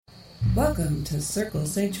Welcome to Circle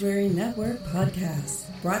Sanctuary Network Podcast,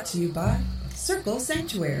 brought to you by Circle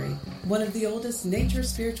Sanctuary, one of the oldest nature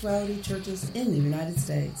spirituality churches in the United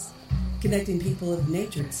States, connecting people of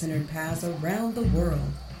nature-centered paths around the world.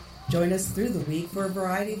 Join us through the week for a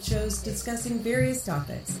variety of shows discussing various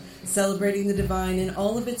topics, celebrating the divine in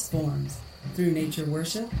all of its forms, through nature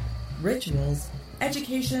worship, rituals,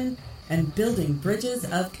 education, and building bridges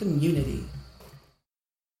of community.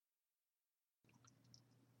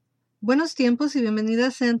 Buenos tiempos y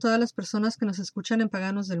bienvenidas sean todas las personas que nos escuchan en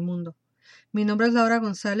Paganos del mundo. Mi nombre es Laura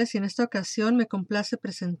González y en esta ocasión me complace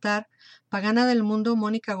presentar Pagana del mundo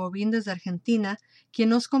Mónica Gobbin desde Argentina, quien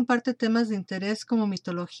nos comparte temas de interés como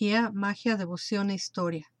mitología, magia, devoción e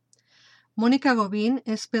historia. Mónica Gobbin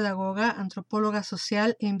es pedagoga, antropóloga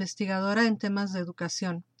social e investigadora en temas de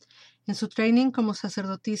educación. En su training como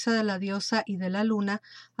sacerdotisa de la diosa y de la luna,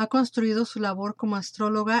 ha construido su labor como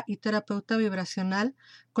astróloga y terapeuta vibracional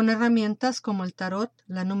con herramientas como el tarot,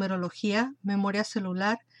 la numerología, memoria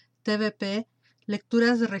celular, TVP,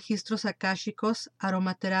 lecturas de registros akáshicos,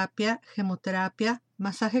 aromaterapia, gemoterapia,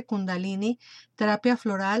 masaje kundalini, terapia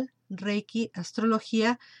floral, reiki,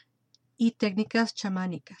 astrología y técnicas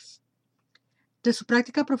chamánicas. De su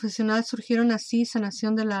práctica profesional surgieron así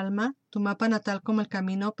Sanación del Alma, Tu Mapa Natal como el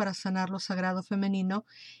Camino para Sanar lo Sagrado Femenino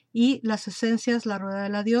y Las Esencias, la Rueda de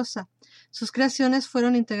la Diosa. Sus creaciones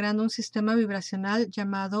fueron integrando un sistema vibracional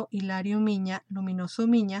llamado Hilario Miña, Luminoso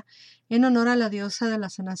Miña, en honor a la diosa de la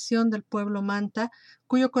sanación del pueblo Manta,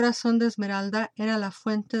 cuyo corazón de esmeralda era la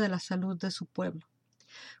fuente de la salud de su pueblo.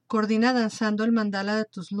 Coordina Danzando el Mandala de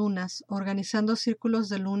tus Lunas, organizando círculos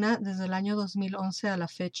de luna desde el año 2011 a la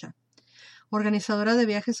fecha. Organizadora de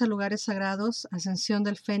viajes a lugares sagrados, Ascensión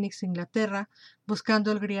del Fénix, Inglaterra,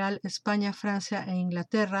 Buscando el Grial, España, Francia e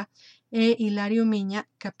Inglaterra, e Hilario Miña,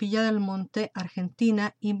 Capilla del Monte,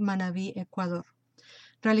 Argentina y Manabí, Ecuador.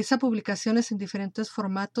 Realiza publicaciones en diferentes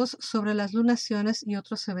formatos sobre las lunaciones y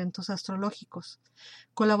otros eventos astrológicos.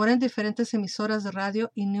 Colabora en diferentes emisoras de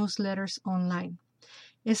radio y newsletters online.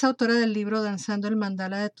 Es autora del libro Danzando el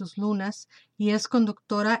Mandala de tus Lunas y es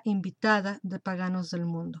conductora invitada de Paganos del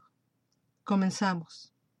Mundo.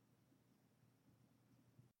 Comenzamos.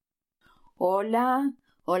 Hola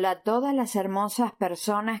a todas las hermosas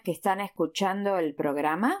personas que están escuchando el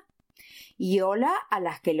programa y hola a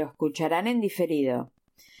las que lo escucharán en diferido.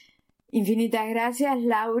 Infinitas gracias,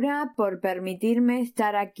 Laura, por permitirme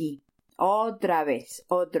estar aquí otra vez,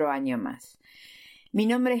 otro año más. Mi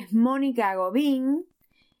nombre es Mónica Gobbin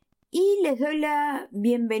y les doy la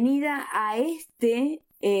bienvenida a este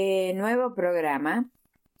nuevo programa,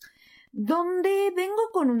 donde vengo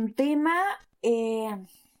con un tema que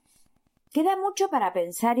da mucho para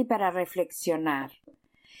pensar y para reflexionar.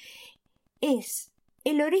 Es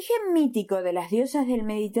el origen mítico de las diosas del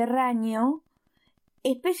Mediterráneo,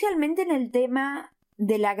 especialmente en el tema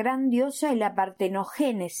de la Gran Diosa y la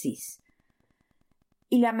partenogénesis,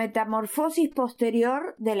 y la metamorfosis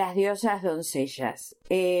posterior de las Diosas Doncellas.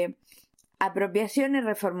 Apropiación y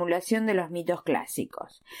reformulación de los mitos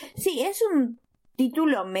clásicos. Sí, es un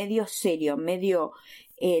título medio serio, medio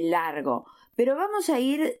largo, pero vamos a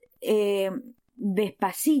ir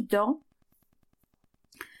despacito.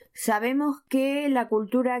 Sabemos que la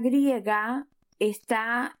cultura griega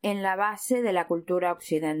está en la base de la cultura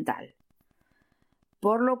occidental,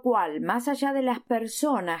 por lo cual, más allá de las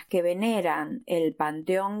personas que veneran el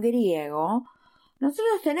panteón griego,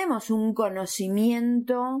 nosotros tenemos un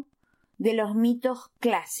conocimiento de los mitos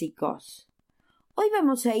clásicos. Hoy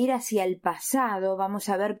vamos a ir hacia el pasado, vamos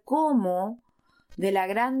a ver cómo de la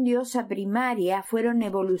gran diosa primaria fueron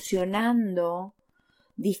evolucionando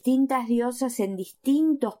distintas diosas en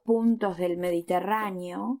distintos puntos del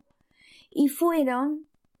Mediterráneo y fueron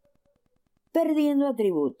perdiendo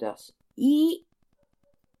atributos. Y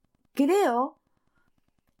creo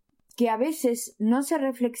que a veces no se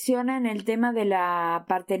reflexiona en el tema de la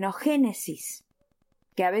partenogénesis,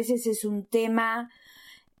 que a veces es un tema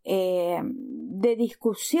de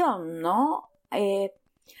discusión, ¿no?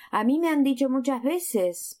 A mí me han dicho muchas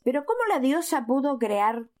veces, pero ¿cómo la diosa pudo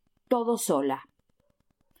crear todo sola?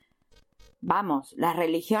 Vamos, las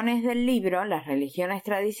religiones del libro, las religiones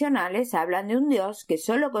tradicionales, hablan de un dios que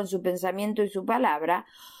solo con su pensamiento y su palabra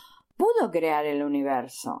pudo crear el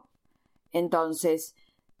universo. Entonces,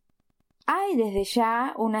 hay desde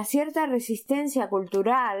ya una cierta resistencia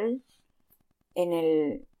cultural en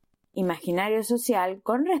el imaginario social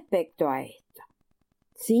con respecto a esto,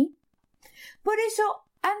 ¿sí? Por eso,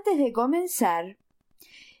 antes de comenzar,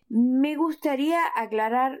 me gustaría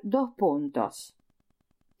aclarar dos puntos.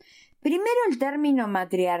 Primero, el término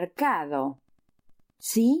matriarcado,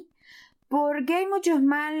 ¿sí? Porque hay muchos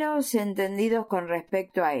malos entendidos con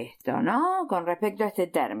respecto a esto, ¿no? Con respecto a este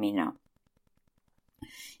término.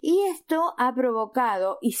 Y esto ha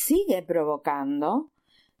provocado y sigue provocando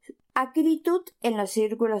acritud en los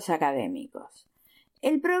círculos académicos.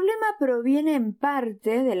 El problema proviene en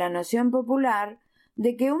parte de la noción popular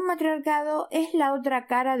de que un matriarcado es la otra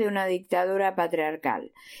cara de una dictadura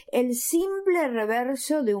patriarcal, el simple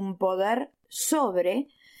reverso de un poder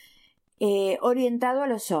orientado a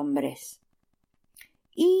los hombres.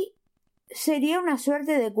 Y sería una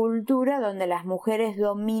suerte de cultura donde las mujeres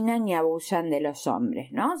dominan y abusan de los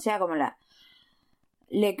hombres, ¿no? O sea, como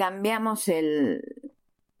le cambiamos el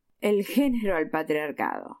género al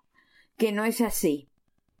patriarcado, que no es así.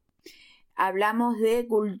 Hablamos de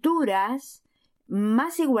culturas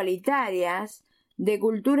más igualitarias, de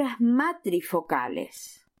culturas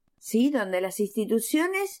matrifocales, ¿sí? Donde las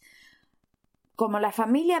instituciones, como la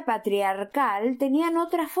familia patriarcal, tenían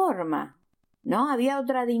otra forma, ¿no? Había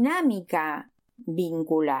otra dinámica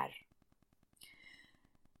vincular.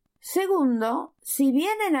 Segundo, si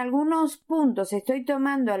bien en algunos puntos estoy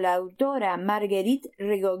tomando a la autora Marguerite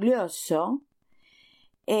Rigoglioso,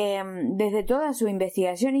 desde toda su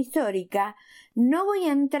investigación histórica, no voy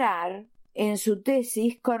a entrar en su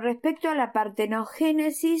tesis con respecto a la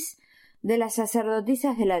partenogénesis de las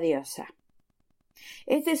sacerdotisas de la diosa.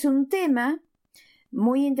 Este es un tema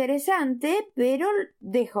muy interesante, pero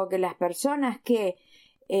dejo que las personas que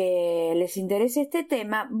les interese este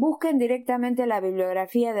tema busquen directamente la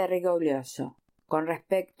bibliografía de Rigoglioso. Con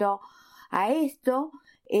respecto a esto,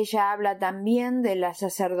 ella habla también de las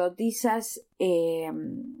sacerdotisas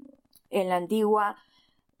en la antigua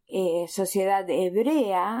sociedad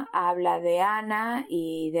hebrea, habla de Ana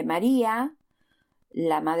y de María,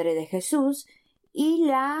 la madre de Jesús, y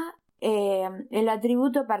el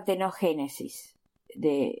atributo partenogénesis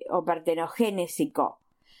o partenogénesico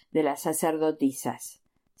de las sacerdotisas,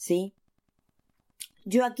 ¿sí?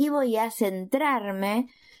 Yo aquí voy a centrarme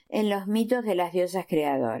en los mitos de las diosas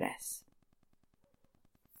creadoras.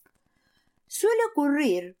 Suele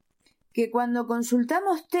ocurrir que cuando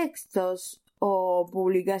consultamos textos o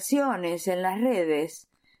publicaciones en las redes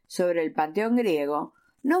sobre el panteón griego,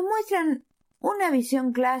 nos muestran una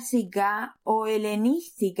visión clásica o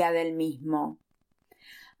helenística del mismo.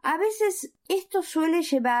 A veces esto suele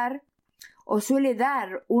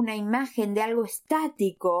dar una imagen de algo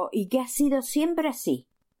estático y que ha sido siempre así.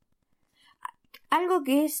 Algo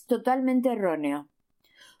que es totalmente erróneo.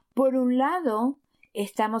 Por un lado,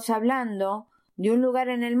 estamos hablando de un lugar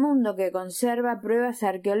en el mundo que conserva pruebas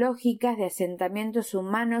arqueológicas de asentamientos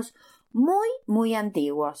humanos muy, muy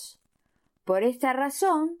antiguos. Por esta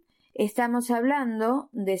razón, estamos hablando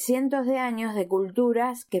de cientos de años de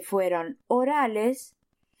culturas que fueron orales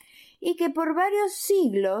y que por varios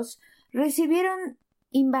siglos recibieron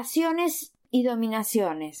invasiones y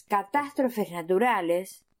dominaciones, catástrofes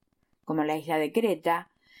naturales, como la isla de Creta,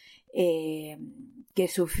 que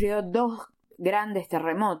sufrió 2 grandes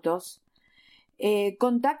terremotos,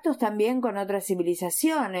 contactos también con otras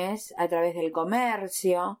civilizaciones a través del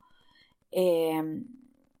comercio,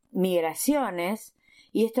 migraciones,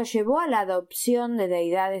 y esto llevó a la adopción de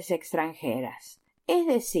deidades extranjeras. Es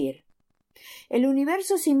decir, el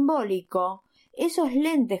universo simbólico, esos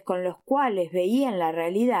lentes con los cuales veían la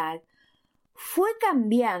realidad, fue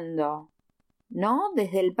cambiando, ¿no?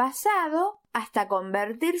 Desde el pasado hasta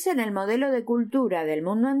convertirse en el modelo de cultura del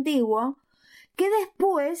mundo antiguo, que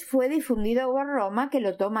después fue difundido por Roma, que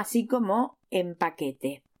lo toma así como en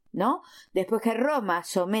paquete, ¿no? Después que Roma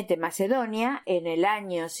somete Macedonia en el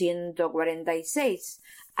año 146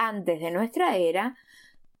 antes de nuestra era,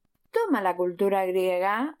 toma la cultura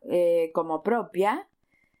griega como propia.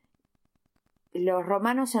 Los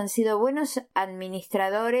romanos han sido buenos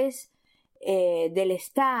administradores del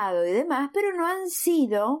Estado y demás, pero no han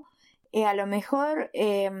sido a lo mejor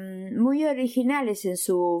muy originales en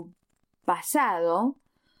su pasado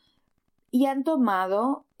y han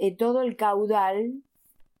tomado todo el caudal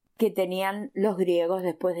que tenían los griegos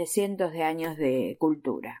después de cientos de años de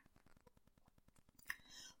cultura.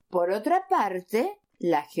 Por otra parte,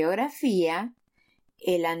 la geografía,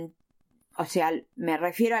 me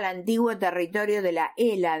refiero al antiguo territorio de la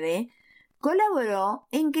Hélade, colaboró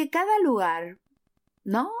en que cada lugar,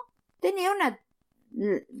 ¿no?, tenía una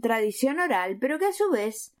tradición oral, pero que a su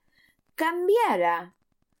vez cambiara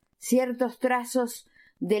ciertos trazos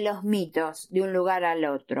de los mitos de un lugar al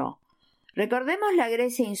otro. Recordemos la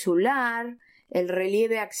Grecia insular, el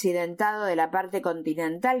relieve accidentado de la parte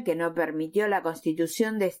continental que no permitió la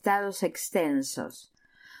constitución de estados extensos.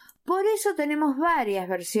 Por eso tenemos varias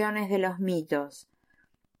versiones de los mitos,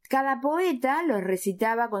 Cada poeta los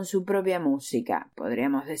recitaba con su propia música,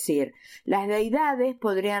 podríamos decir. Las deidades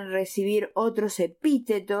podrían recibir otros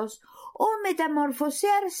epítetos o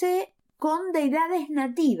metamorfosearse con deidades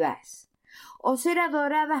nativas, o ser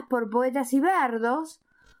adoradas por poetas y bardos,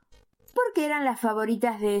 porque eran las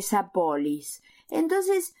favoritas de esa polis.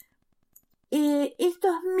 Entonces,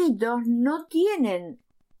 estos mitos no tienen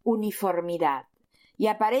uniformidad y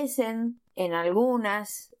aparecen en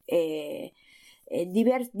algunas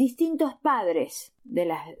distintos padres de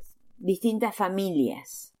las distintas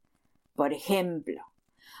familias, por ejemplo,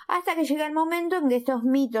 hasta que llega el momento en que estos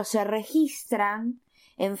mitos se registran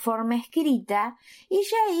en forma escrita y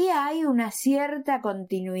ya ahí hay una cierta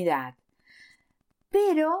continuidad.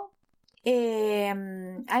 Pero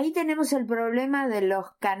ahí tenemos el problema de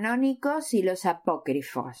los canónicos y los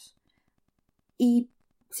apócrifos. Y,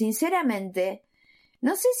 sinceramente,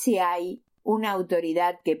 no sé si hay una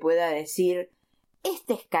autoridad que pueda decir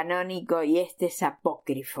este es canónico y este es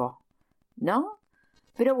apócrifo, ¿no?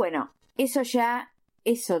 Pero bueno, eso ya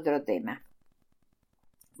es otro tema.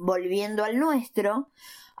 Volviendo al nuestro,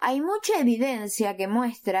 hay mucha evidencia que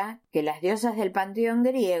muestra que las diosas del panteón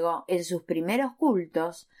griego, en sus primeros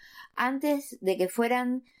cultos, antes de que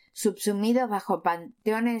fueran subsumidos bajo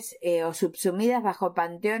panteones o subsumidas bajo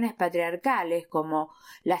panteones patriarcales como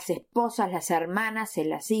las esposas, las hermanas y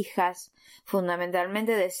las hijas,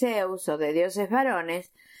 fundamentalmente de Zeus o de dioses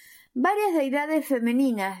varones, varias deidades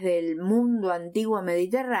femeninas del mundo antiguo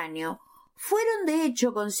mediterráneo fueron de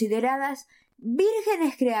hecho consideradas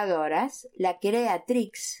vírgenes creadoras, la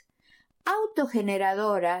creatrix,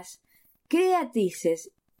 autogeneradoras,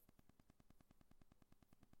 creatrices.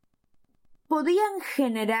 Podían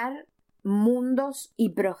generar mundos y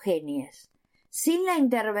progenies, sin la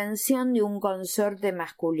intervención de un consorte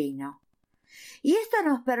masculino. Y esto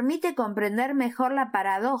nos permite comprender mejor la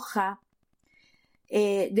paradoja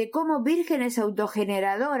de cómo vírgenes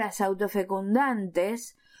autogeneradoras,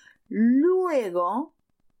 autofecundantes, luego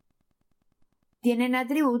tienen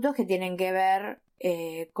atributos que tienen que ver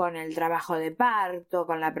con el trabajo de parto,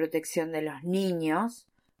 con la protección de los niños,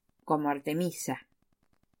 como Artemisa.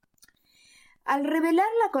 Al revelar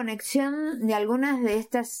la conexión de algunas de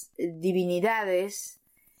estas divinidades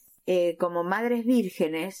como madres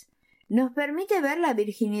vírgenes, nos permite ver la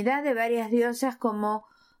virginidad de varias diosas como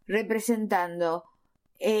representando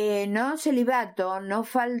no celibato, no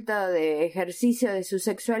falta de ejercicio de su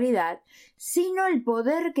sexualidad, sino el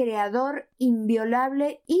poder creador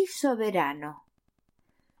inviolable y soberano,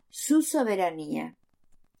 su soberanía.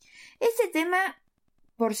 Este tema,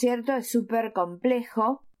 por cierto, es súper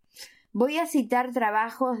complejo. Voy a citar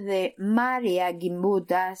trabajos de Maria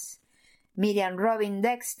Gimbutas, Miriam Robin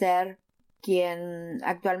Dexter, quien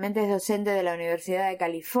actualmente es docente de la Universidad de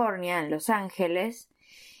California en Los Ángeles,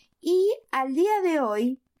 y al día de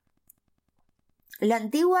hoy la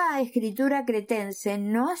antigua escritura cretense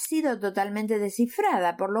no ha sido totalmente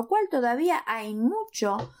descifrada, por lo cual todavía hay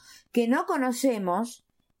mucho que no conocemos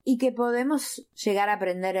y que podemos llegar a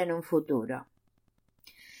aprender en un futuro.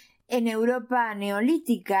 En Europa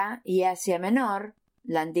neolítica y Asia Menor,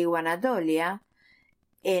 la antigua Anatolia,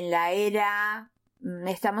 en la era,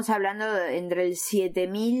 estamos hablando entre el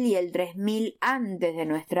 7000 y el 3000 antes de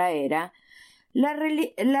nuestra era, la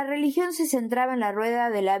religión se centraba en la rueda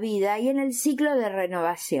de la vida y en el ciclo de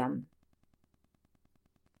renovación.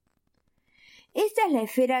 Esta es la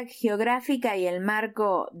esfera geográfica y el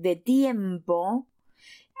marco de tiempo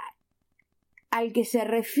al que se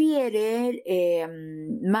refiere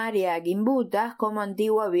Maria Gimbutas como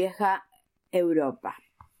antigua vieja Europa.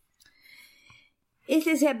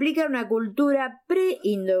 Este se aplica a una cultura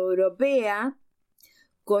pre-indoeuropea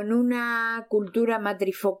con una cultura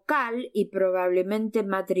matrifocal y probablemente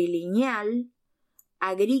matrilineal,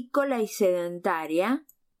 agrícola y sedentaria,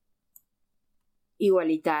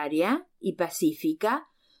 igualitaria y pacífica,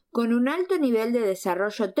 con un alto nivel de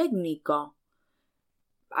desarrollo técnico.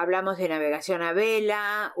 Hablamos de navegación a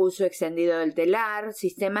vela, uso extendido del telar,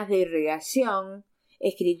 sistemas de irrigación,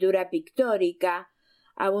 escritura pictórica,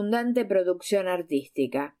 abundante producción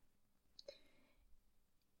artística.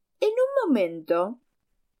 En un momento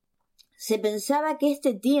se pensaba que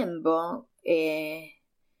este tiempo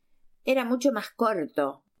era mucho más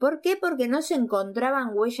corto. ¿Por qué? Porque no se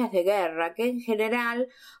encontraban huellas de guerra, que en general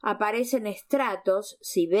aparecen estratos,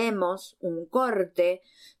 si vemos un corte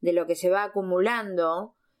de lo que se va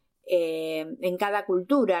acumulando en cada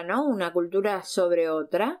cultura, ¿no? Una cultura sobre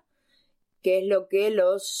otra, que es lo que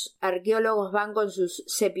los arqueólogos van con sus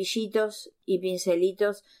cepillitos y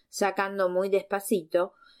pincelitos sacando muy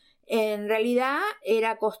despacito. En realidad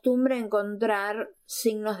era costumbre encontrar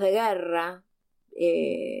signos de guerra,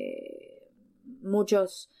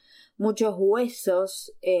 muchos muchos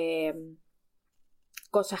huesos,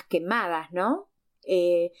 cosas quemadas, ¿no?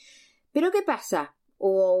 Pero ¿qué pasa?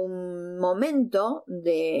 Hubo un momento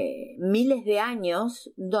de miles de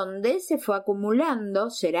años donde se fue acumulando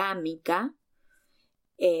cerámica,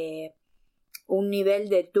 un nivel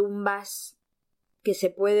de tumbas que se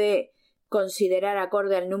puede considerar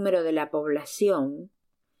acorde al número de la población.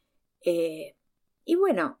 Y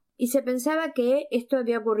bueno, y se pensaba que esto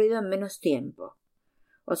había ocurrido en menos tiempo.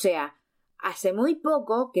 O sea, hace muy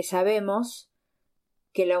poco que sabemos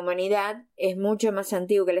que la humanidad es mucho más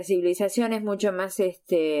antigua, que la civilización es mucho más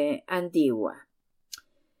antigua.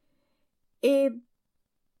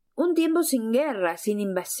 Un tiempo sin guerra, sin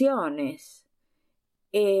invasiones.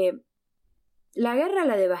 La guerra,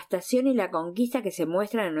 la devastación y la conquista que se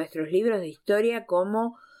muestran en nuestros libros de historia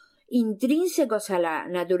como intrínsecos a la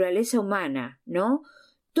naturaleza humana, ¿no?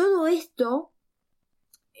 Todo esto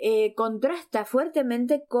contrasta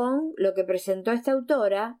fuertemente con lo que presentó esta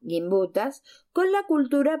autora, Gimbutas, con la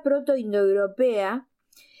cultura proto-indoeuropea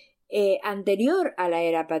anterior a la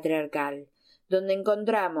era patriarcal, donde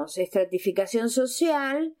encontramos estratificación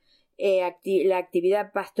social, la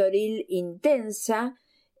actividad pastoril intensa,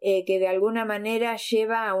 que de alguna manera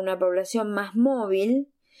lleva a una población más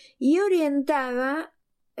móvil y orientada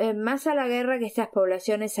más a la guerra que estas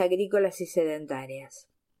poblaciones agrícolas y sedentarias.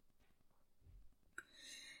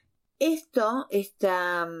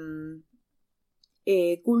 Esta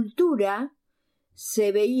cultura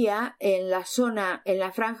se veía en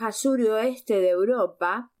la franja sur y oeste de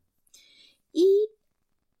Europa, y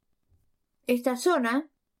esta zona,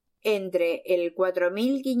 entre el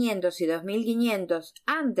 4500 y 2500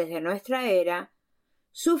 antes de nuestra era,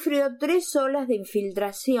 sufrió 3 olas de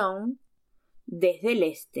infiltración desde el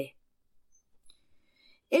este.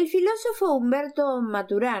 El filósofo Humberto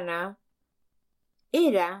Maturana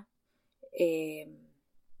era,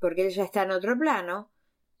 porque él ya está en otro plano,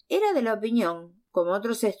 era de la opinión, como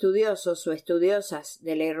otros estudiosos o estudiosas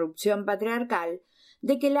de la irrupción patriarcal,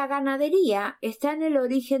 de que la ganadería está en el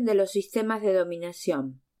origen de los sistemas de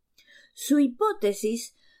dominación. Su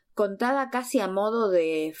hipótesis, contada casi a modo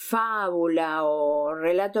de fábula o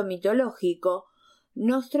relato mitológico,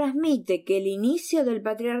 nos transmite que el inicio del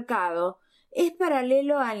patriarcado es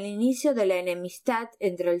paralelo al inicio de la enemistad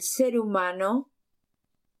entre el ser humano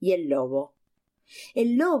y el lobo.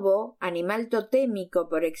 El lobo, animal totémico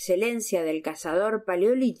por excelencia del cazador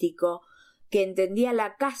paleolítico, que entendía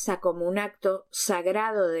la caza como un acto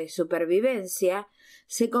sagrado de supervivencia,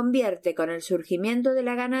 se convierte con el surgimiento de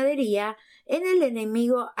la ganadería en el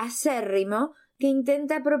enemigo acérrimo que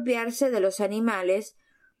intenta apropiarse de los animales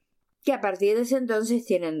que a partir de ese entonces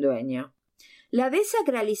tienen dueño. La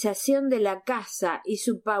desacralización de la caza y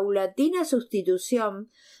su paulatina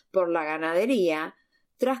sustitución por la ganadería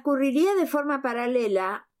transcurriría de forma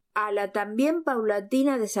paralela a la también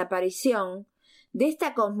paulatina desaparición de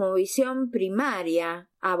esta cosmovisión primaria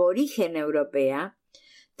aborigen europea,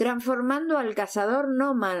 transformando al cazador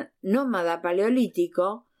nómada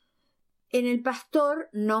paleolítico en el pastor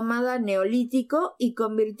nómada neolítico y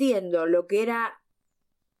convirtiendo lo que era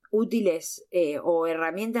útiles o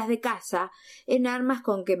herramientas de caza en armas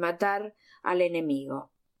con que matar al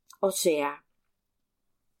enemigo. O sea,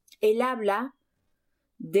 él habla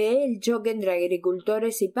del choque entre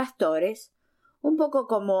agricultores y pastores, un poco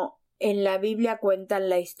como en la Biblia cuentan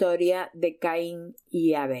la historia de Caín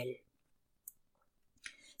y Abel.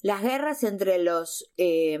 Las guerras entre los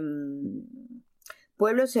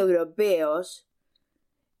pueblos europeos,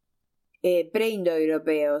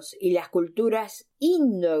 preindoeuropeos, y las culturas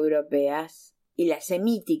indoeuropeas y las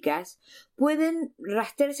semíticas pueden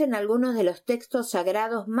rastrearse en algunos de los textos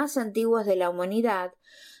sagrados más antiguos de la humanidad,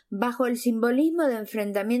 bajo el simbolismo de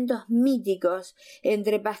enfrentamientos míticos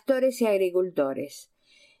entre pastores y agricultores.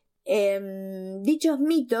 En dichos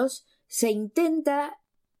mitos se intenta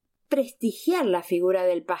prestigiar la figura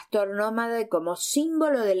del pastor nómade como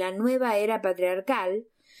símbolo de la nueva era patriarcal.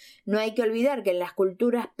 No hay que olvidar que en las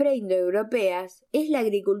culturas preindoeuropeas es la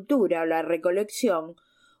agricultura o la recolección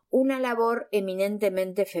una labor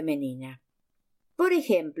eminentemente femenina. Por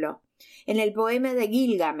ejemplo, en el poema de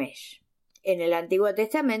Gilgamesh, en el Antiguo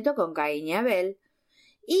Testamento con Caín y Abel,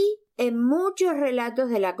 y en muchos relatos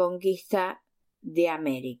de la conquista de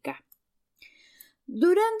América.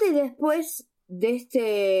 Durante y después de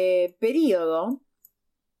este período,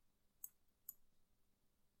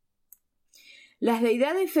 las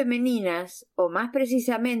deidades femeninas, o más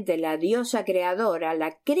precisamente la diosa creadora,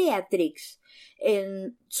 la creatrix,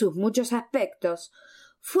 en sus muchos aspectos,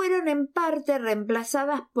 fueron en parte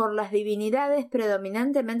reemplazadas por las divinidades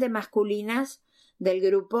predominantemente masculinas del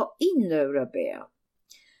grupo indoeuropeo.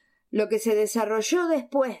 Lo que se desarrolló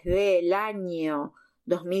después del año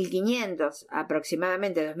 2500,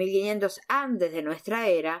 aproximadamente 2500 antes de nuestra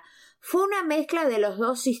era, fue una mezcla de los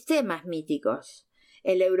dos sistemas míticos,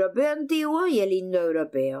 el europeo antiguo y el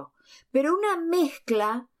indoeuropeo, pero una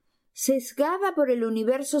mezcla sesgada por el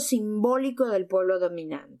universo simbólico del pueblo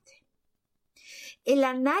dominante. El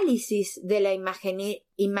análisis de la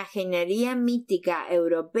imaginería mítica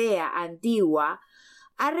europea antigua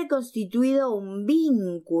ha reconstituido un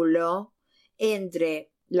vínculo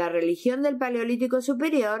entre la religión del Paleolítico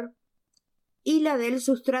Superior y la del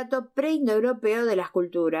sustrato preindoeuropeo de las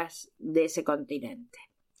culturas de ese continente.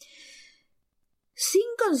 Sin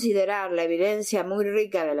considerar la evidencia muy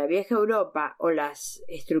rica de la vieja Europa o las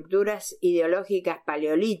estructuras ideológicas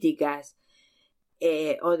paleolíticas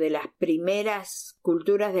o de las primeras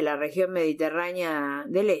culturas de la región mediterránea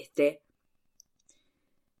del este,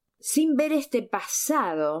 sin ver este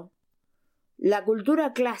pasado, la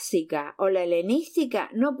cultura clásica o la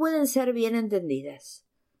helenística no pueden ser bien entendidas.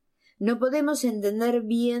 No podemos entender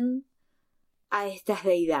bien a estas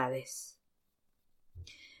deidades.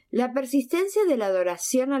 La persistencia de la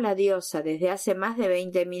adoración a la diosa desde hace más de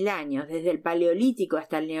 20.000 años, desde el Paleolítico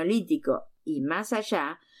hasta el Neolítico y más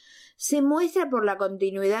allá, se muestra por la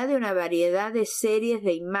continuidad de una variedad de series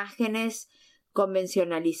de imágenes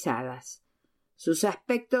convencionalizadas. Sus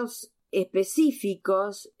aspectos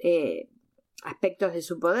específicos, aspectos de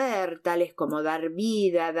su poder, tales como dar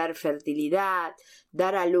vida, dar fertilidad,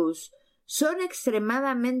 dar a luz, son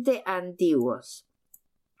extremadamente antiguos.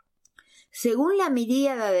 Según la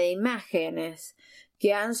miríada de imágenes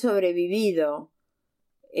que han sobrevivido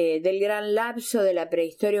del gran lapso de la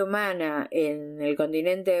prehistoria humana en el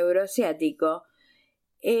continente euroasiático,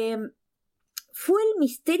 fue el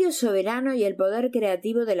misterio soberano y el poder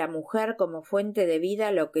creativo de la mujer como fuente de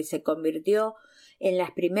vida lo que se convirtió en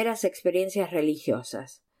las primeras experiencias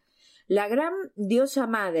religiosas. La gran diosa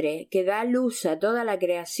madre, que da luz a toda la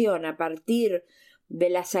creación a partir de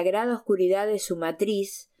la sagrada oscuridad de su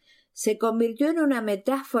matriz, se convirtió en una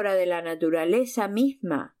metáfora de la naturaleza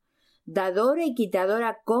misma, dadora y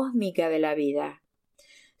quitadora cósmica de la vida,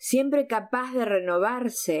 siempre capaz de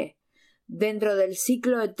renovarse dentro del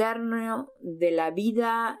ciclo eterno de la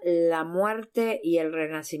vida, la muerte y el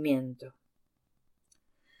renacimiento.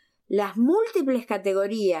 Las múltiples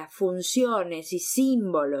categorías, funciones y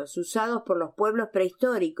símbolos usados por los pueblos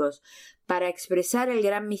prehistóricos para expresar el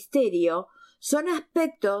gran misterio son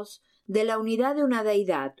aspectos de la unidad de una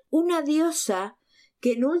deidad, una diosa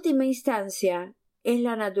que en última instancia es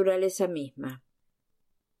la naturaleza misma.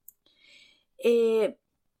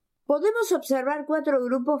 Podemos observar 4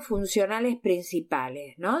 grupos funcionales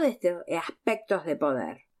principales, ¿no?, de estos aspectos de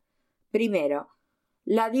poder. Primero,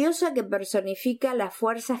 la diosa que personifica las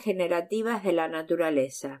fuerzas generativas de la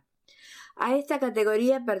naturaleza. A esta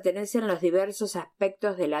categoría pertenecen los diversos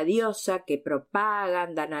aspectos de la diosa que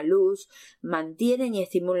propagan, dan a luz, mantienen y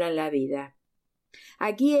estimulan la vida.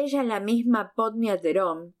 Aquí ella es la misma Potnia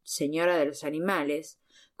Terón, señora de los animales,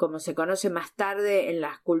 como se conoce más tarde en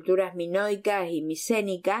las culturas minoicas y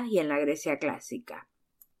micénicas y en la Grecia clásica.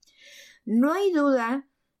 No hay duda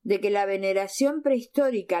de que la veneración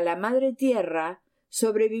prehistórica a la Madre Tierra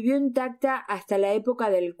sobrevivió intacta hasta la época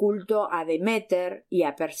del culto a Deméter y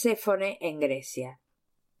a Perséfone en Grecia.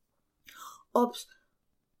 Ops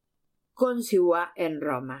consigua en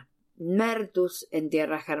Roma, Mertus en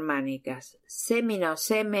tierras germánicas, Semina o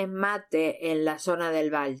Semes Mate en la zona del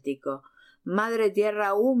Báltico, Madre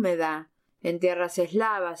Tierra húmeda en tierras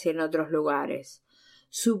eslavas y en otros lugares.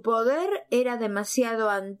 Su poder era demasiado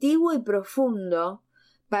antiguo y profundo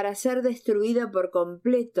para ser destruido por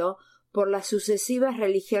completo por las sucesivas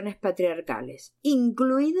religiones patriarcales,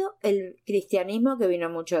 incluido el cristianismo que vino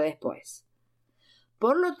mucho después.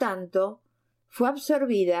 Por lo tanto, fue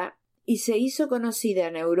absorbida y se hizo conocida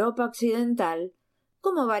en Europa occidental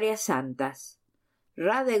como varias santas,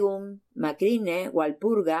 Radegund, Macrine,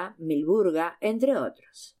 Walpurga, Milburga, entre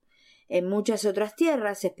otros. En muchas otras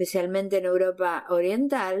tierras, especialmente en Europa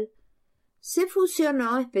oriental, se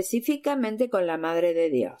fusionó específicamente con la Madre de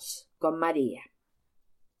Dios, con María.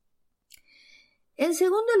 En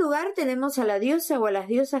segundo lugar tenemos a la diosa o a las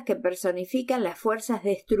diosas que personifican las fuerzas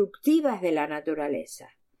destructivas de la naturaleza.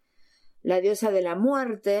 La diosa de la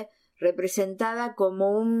muerte, representada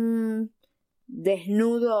como un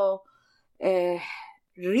desnudo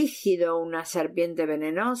rígido, una serpiente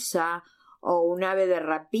venenosa o un ave de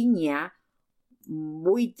rapiña,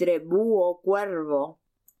 buitre, búho, cuervo.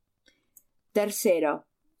 Tercero,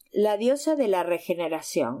 la diosa de la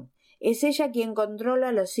regeneración. Es ella quien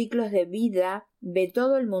controla los ciclos de vida de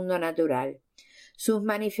todo el mundo natural. Sus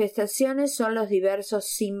manifestaciones son los diversos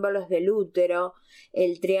símbolos del útero,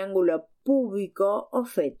 el triángulo púbico o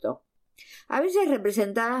feto, a veces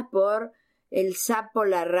representadas por el sapo,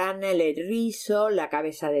 la rana, el erizo, la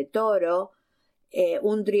cabeza de toro,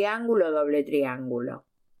 un triángulo o doble triángulo.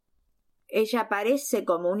 Ella aparece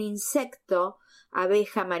como un insecto,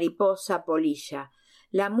 abeja, mariposa, polilla.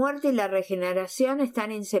 La muerte y la regeneración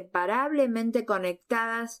están inseparablemente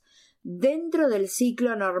conectadas dentro del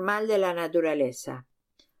ciclo normal de la naturaleza.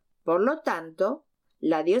 Por lo tanto,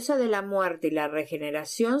 la diosa de la muerte y la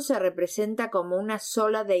regeneración se representa como una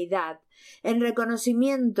sola deidad, en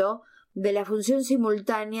reconocimiento de la función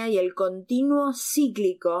simultánea y el continuo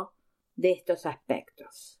cíclico de estos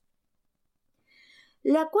aspectos.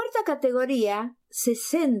 La cuarta categoría se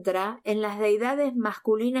centra en las deidades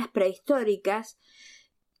masculinas prehistóricas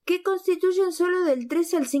que constituyen solo del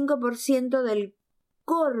 3 al 5% del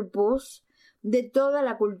corpus de toda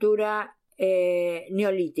la cultura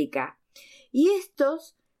neolítica. Y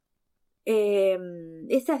estas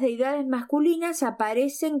deidades masculinas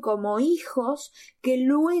aparecen como hijos que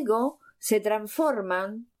luego se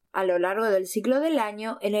transforman a lo largo del ciclo del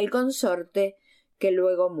año en el consorte que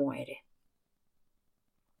luego muere.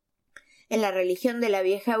 En la religión de la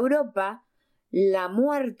vieja Europa, la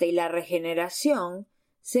muerte y la regeneración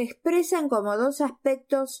se expresan como dos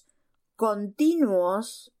aspectos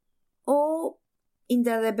continuos o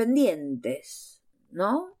interdependientes,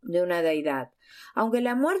 ¿no?, de una deidad. Aunque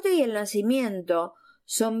la muerte y el nacimiento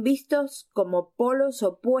son vistos como polos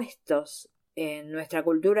opuestos en nuestra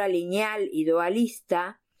cultura lineal y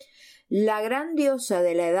dualista, la gran diosa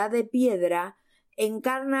de la edad de piedra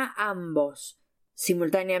encarna ambos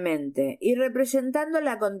simultáneamente y representando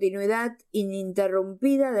la continuidad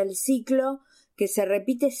ininterrumpida del ciclo que se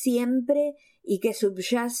repite siempre y que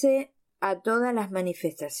subyace a todas las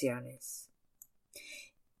manifestaciones.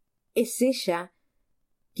 Es ella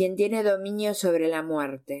quien tiene dominio sobre la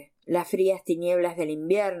muerte, las frías tinieblas del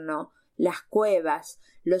invierno, las cuevas,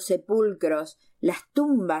 los sepulcros, las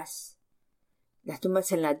tumbas. Las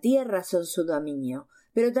tumbas en la tierra son su dominio,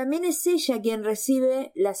 pero también es ella quien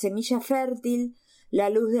recibe la semilla fértil, la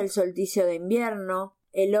luz del solsticio de invierno,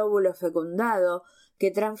 el óvulo fecundado, que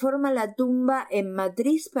transforma la tumba en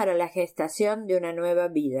matriz para la gestación de una nueva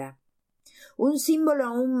vida. Un símbolo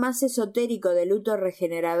aún más esotérico del luto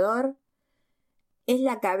regenerador es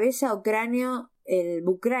la cabeza o cráneo, el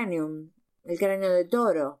bucranium, el cráneo de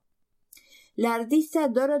toro. La artista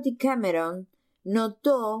Dorothy Cameron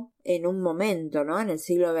notó en un momento, ¿no?, en el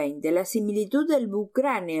siglo XX, la similitud del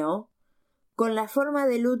bucráneo con la forma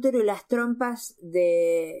del útero y las trompas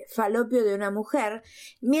de falopio de una mujer,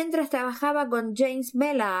 mientras trabajaba con James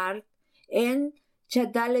Mellard en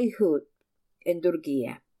Çatalhöyük, en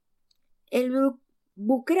Turquía. El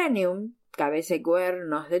bucranium, cabeza y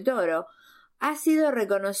cuernos de toro, ha sido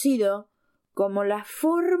reconocido como la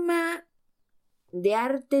forma de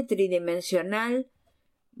arte tridimensional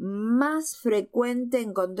más frecuente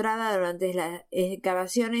encontrada durante las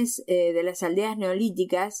excavaciones de las aldeas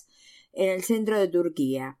neolíticas en el centro de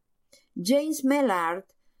Turquía. James Mellard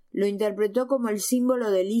lo interpretó como el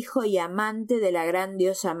símbolo del hijo y amante de la gran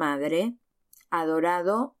diosa madre,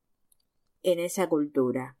 adorado en esa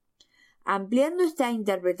cultura. Ampliando esta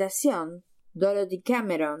interpretación, Dorothy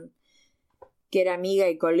Cameron, que era amiga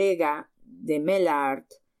y colega de Mellard,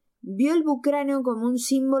 vio el bucráneo como un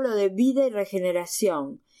símbolo de vida y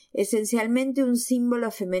regeneración, esencialmente un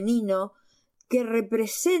símbolo femenino que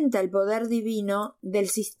representa el poder divino del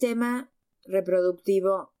sistema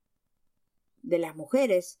reproductivo de las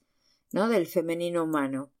mujeres, ¿no?, del femenino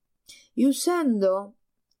humano. Y usando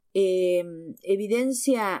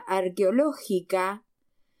evidencia arqueológica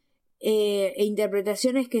e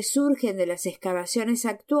interpretaciones que surgen de las excavaciones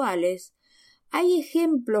actuales, hay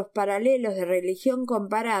ejemplos paralelos de religión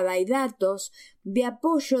comparada y datos de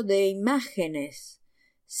apoyo de imágenes,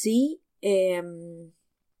 ¿sí?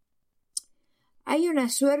 Hay una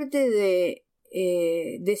suerte de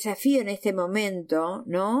desafío en este momento,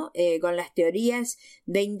 ¿no?, con las teorías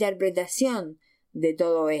de interpretación de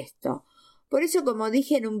todo esto. Por eso, como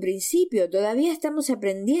dije en un principio, todavía estamos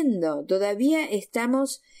aprendiendo, todavía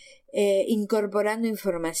estamos incorporando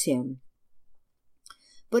información.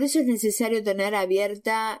 Por eso es necesario tener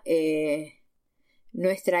abierta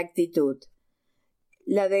nuestra actitud.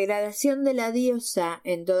 La degradación de la diosa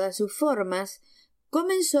en todas sus formas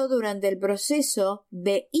comenzó durante el proceso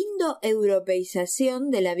de indoeuropeización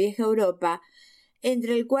de la vieja Europa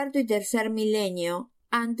entre el cuarto y tercer milenio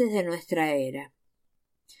antes de nuestra era.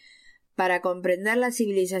 Para comprender la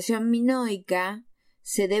civilización minoica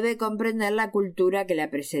se debe comprender la cultura que la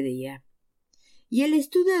precedía. Y el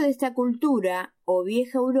estudio de esta cultura, o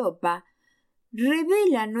vieja Europa,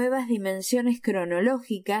 revela nuevas dimensiones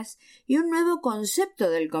cronológicas y un nuevo concepto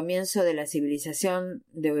del comienzo de la civilización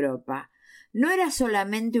de Europa. No era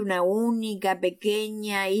solamente una única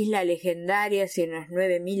pequeña isla legendaria hace unos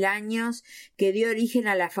 9.000 años que dio origen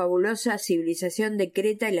a la fabulosa civilización de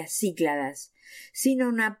Creta y las Cícladas, sino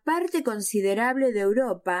una parte considerable de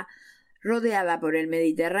Europa rodeada por el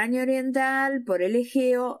Mediterráneo oriental, por el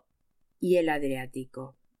Egeo y el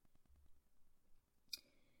Adriático.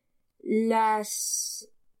 Las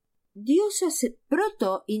diosas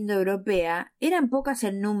proto-indoeuropeas eran pocas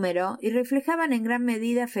en número y reflejaban en gran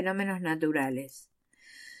medida fenómenos naturales.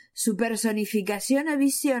 Su personificación o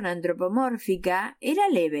visión antropomórfica era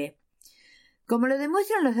leve. Como lo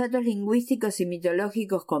demuestran los datos lingüísticos y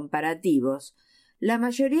mitológicos comparativos, la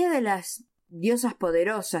mayoría de las diosas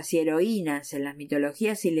poderosas y heroínas en las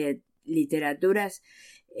mitologías y literaturas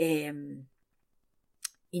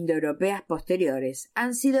indoeuropeas posteriores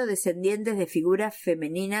han sido descendientes de figuras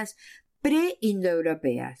femeninas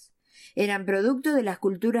pre-indoeuropeas. Eran producto de las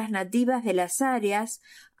culturas nativas de las áreas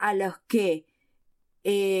a los que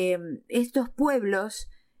estos pueblos,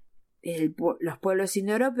 los pueblos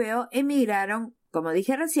indoeuropeos, emigraron, como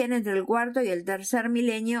dije recién, entre el cuarto y el tercer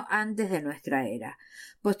milenio antes de nuestra era.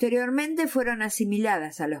 Posteriormente fueron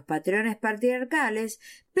asimiladas a los patrones patriarcales,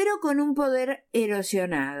 pero con un poder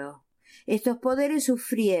erosionado. Estos poderes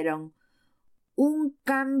sufrieron un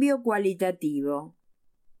cambio cualitativo,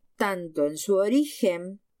 tanto en su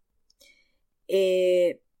origen,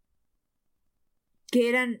 que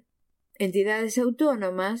eran entidades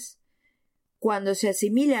autónomas, cuando se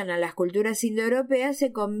asimilan a las culturas indoeuropeas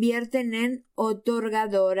se convierten en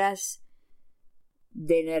otorgadoras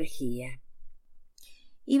de energía.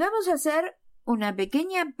 Y vamos a hacer una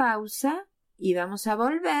pequeña pausa y vamos a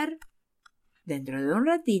volver dentro de un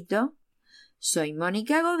ratito. Soy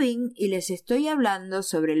Mónica Gobbin y les estoy hablando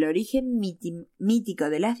sobre el origen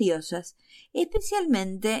mítico de las diosas,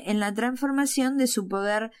 especialmente en la transformación de su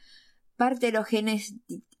poder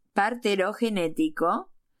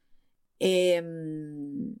partenogénico,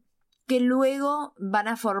 que luego van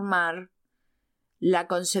a formar la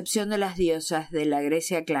concepción de las diosas de la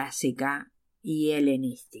Grecia clásica y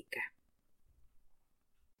helenística.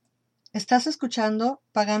 Estás escuchando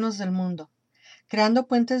Paganos del Mundo, creando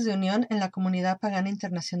puentes de unión en la comunidad pagana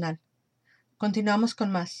internacional. Continuamos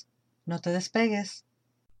con más. No te despegues.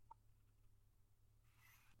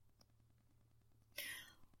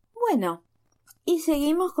 Bueno, y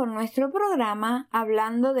seguimos con nuestro programa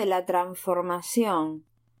hablando de la transformación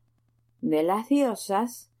de las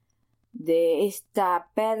diosas, de esta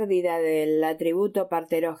pérdida del atributo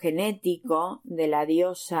parterogenético de la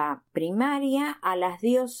diosa primaria a las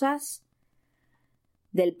diosas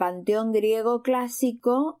del panteón griego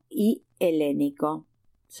clásico y helénico.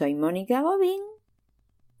 Soy Mónica Gobbin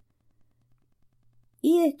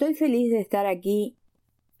y estoy feliz de estar aquí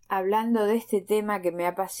hablando de este tema que me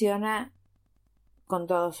apasiona con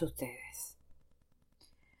todos ustedes.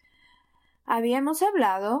 Habíamos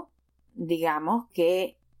hablado, digamos,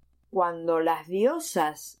 que cuando las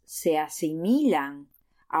diosas se asimilan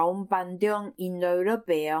a un panteón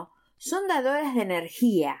indoeuropeo, son dadoras de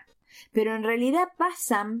energía, pero en realidad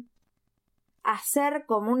pasan a ser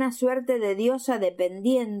como una suerte de diosa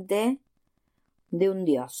dependiente de un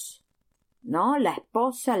dios, ¿no? La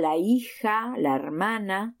esposa, la hija, la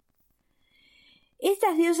hermana.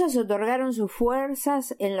 Estas diosas otorgaron sus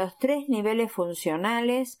fuerzas en los 3 niveles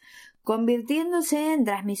funcionales, convirtiéndose en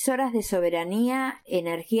transmisoras de soberanía,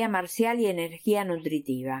 energía marcial y energía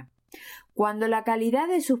nutritiva. Cuando la calidad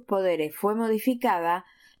de sus poderes fue modificada,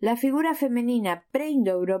 la figura femenina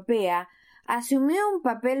preindoeuropea asumió un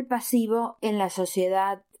papel pasivo en la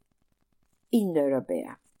sociedad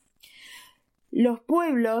indoeuropea. Los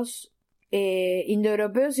pueblos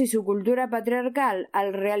indoeuropeos y su cultura patriarcal,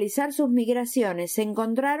 al realizar sus migraciones, se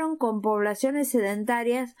encontraron con poblaciones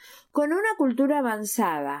sedentarias con una cultura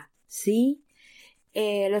avanzada, ¿sí?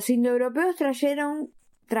 Los indoeuropeos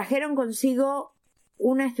trajeron consigo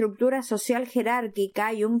una estructura social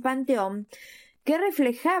jerárquica y un panteón que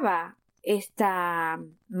reflejaba esta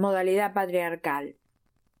modalidad patriarcal.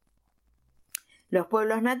 Los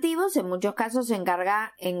pueblos nativos en muchos casos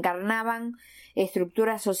encarnaban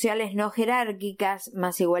estructuras sociales no jerárquicas,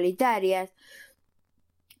 más igualitarias,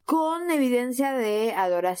 con evidencia de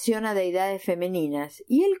adoración a deidades femeninas,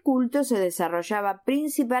 y el culto se desarrollaba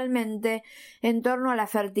principalmente en torno a la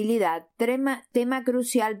fertilidad, tema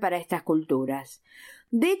crucial para estas culturas.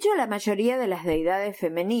 De hecho, la mayoría de las deidades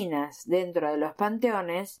femeninas dentro de los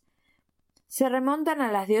panteones se remontan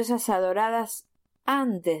a las diosas adoradas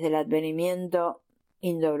antes del advenimiento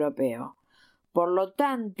indoeuropeo. Por lo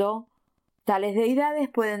tanto, Tales deidades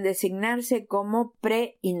pueden designarse como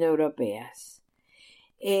pre-indoeuropeas.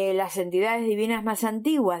 Las entidades divinas más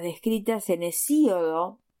antiguas descritas en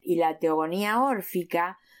Hesíodo y la teogonía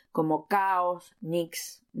órfica, como Caos,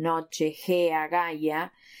 Nix, Noche, Gea,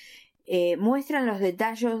 Gaia, muestran los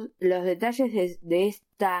detalles de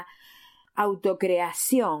esta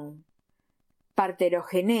autocreación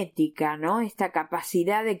partenogénica, ¿no? Esta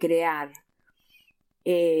capacidad de crear,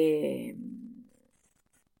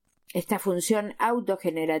 esta función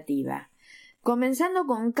autogenerativa. Comenzando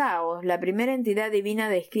con Caos, la primera entidad divina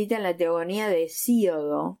descrita en la teogonía de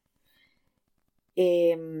Hesíodo.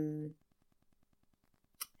 El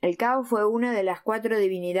caos fue una de las 4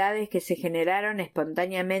 divinidades que se generaron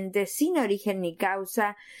espontáneamente sin origen ni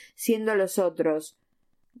causa, siendo los otros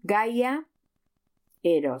Gaia,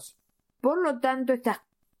 Eros. Por lo tanto, estas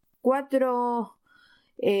 4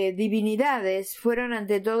 divinidades fueron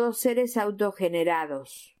ante todo seres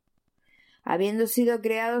autogenerados, habiendo sido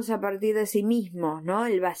creados a partir de sí mismos, ¿no?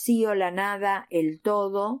 El vacío, la nada, el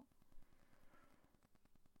todo,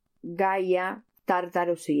 Gaia,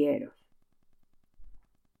 Tártaros y Eros.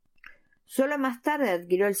 Solo más tarde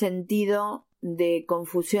adquirió el sentido de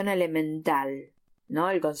confusión elemental, ¿no?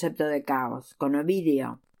 El concepto de caos, con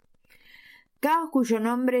Ovidio. Caos, cuyo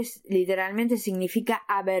nombre literalmente significa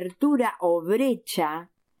abertura o brecha,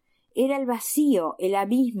 era el vacío, el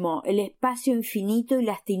abismo, el espacio infinito y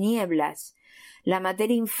las tinieblas, la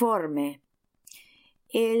materia informe.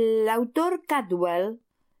 El autor Caldwell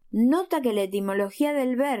nota que la etimología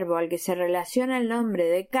del verbo al que se relaciona el nombre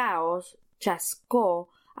de caos, chascó,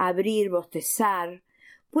 abrir, bostezar,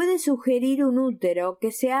 puede sugerir un útero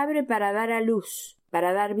que se abre para dar a luz,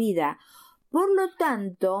 para dar vida. Por lo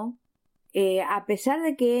tanto, a pesar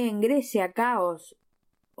de que en Grecia caos,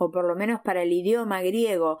 o por lo menos para el idioma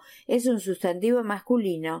griego, es un sustantivo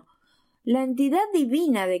masculino, la entidad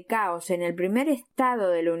divina de caos en el primer estado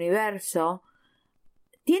del universo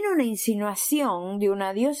tiene una insinuación de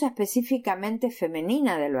una diosa específicamente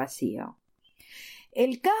femenina del vacío.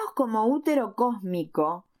 El caos como útero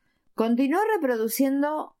cósmico continuó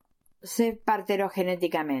reproduciéndose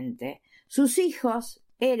partenogénicamente. Sus hijos,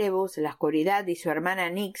 Erebus, la oscuridad, y su hermana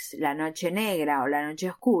Nix, la noche negra o la noche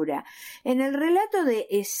oscura. En el relato de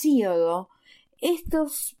Hesíodo,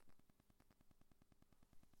 estas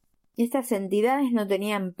entidades no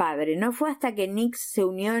tenían padre. No fue hasta que Nix se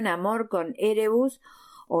unió en amor con Erebus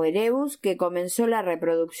que comenzó la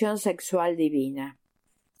reproducción sexual divina.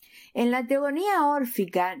 En la teogonía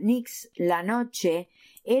órfica, Nix, la noche,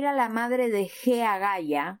 era la madre de Gea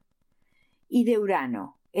Gaia y de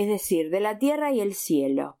Urano, es decir, de la tierra y el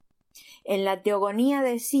cielo. En la teogonía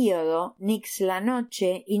de Hesíodo, Nix, la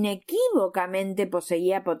noche, inequívocamente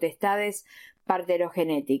poseía potestades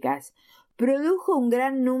partenogénéticas. Produjo un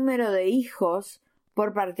gran número de hijos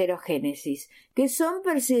por partenogénesis, que son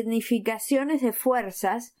personificaciones de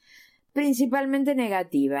fuerzas principalmente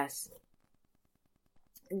negativas.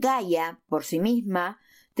 Gaia, por sí misma,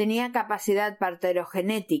 tenía capacidad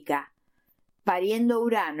partenogénética, pariendo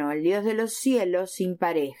Urano, el dios de los cielos, sin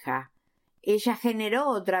pareja. Ella generó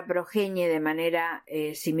otra progenie de manera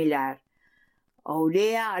similar.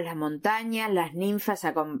 Ourea, las montañas, las ninfas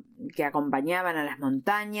que acompañaban a las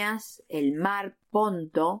montañas, el mar,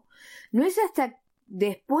 Ponto. No es hasta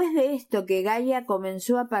después de esto que Gaia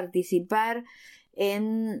comenzó a participar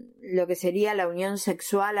en lo que sería la unión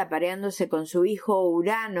sexual, apareándose con su hijo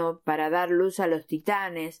Urano para dar luz a los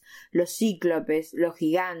titanes, los cíclopes, los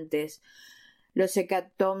gigantes, los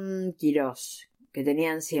hecatónquiros, que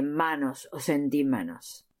tenían 100 manos o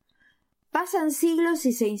centímanos. Pasan siglos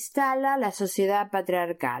y se instala la sociedad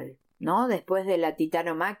patriarcal, ¿no? Después de la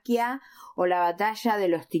titanomaquia o la batalla de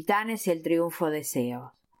los titanes y el triunfo de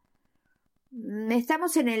Zeus.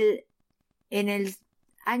 Estamos en el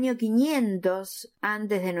año 500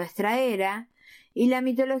 antes de nuestra era, y la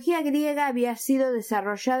mitología griega había sido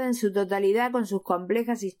desarrollada en su totalidad con sus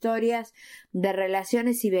complejas historias de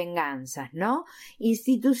relaciones y venganzas, ¿no?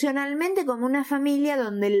 Institucionalmente como una familia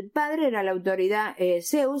donde el padre era la autoridad,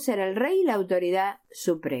 Zeus era el rey y la autoridad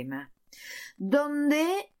suprema,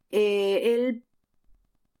 donde él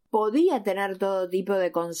podía tener todo tipo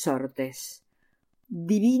de consortes,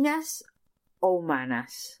 divinas o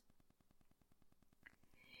humanas.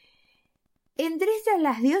 Entre estas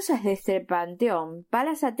las diosas de este panteón,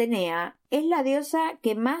 Palas Atenea es la diosa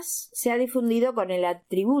que más se ha difundido con el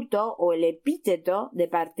atributo o el epíteto de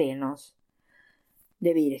Partenos,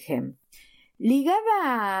 de virgen.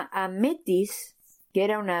 Ligaba a Metis, que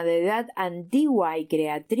era una deidad antigua y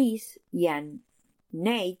creatriz, y a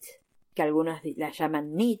Neit, que algunos la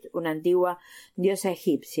llaman Nit, una antigua diosa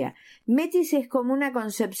egipcia. Metis es como una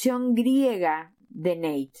concepción griega de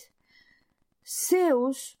Neit.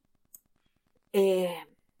 Zeus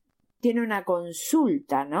tiene una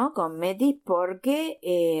consulta, ¿no?, con Metis porque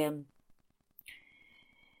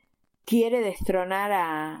quiere destronar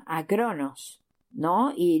a Cronos,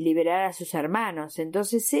 ¿no?, y liberar a sus hermanos.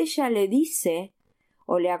 Entonces ella le dice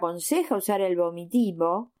o le aconseja usar el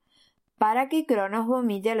vomitivo para que Cronos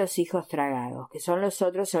vomite a los hijos tragados, que son los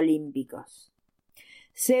otros olímpicos.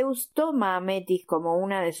 Zeus toma a Metis como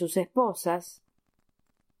una de sus esposas,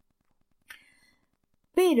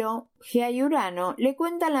 pero Gea y Urano le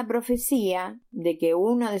cuentan la profecía de que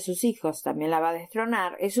uno de sus hijos también la va a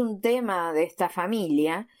destronar. Es un tema de esta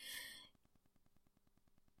familia.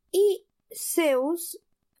 Y Zeus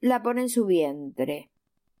la pone en su vientre,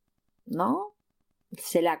 ¿no?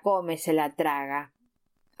 Se la come, se la traga.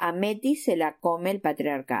 A Metis se la come el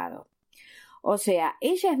patriarcado. O sea,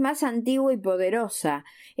 ella es más antigua y poderosa.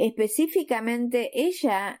 Específicamente,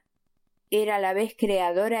 ella era a la vez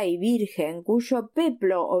creadora y virgen, cuyo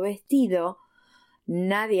peplo o vestido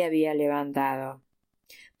nadie había levantado.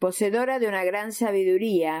 Poseedora de una gran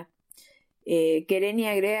sabiduría,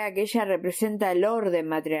 Querenia agrega que ella representa el orden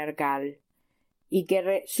matriarcal y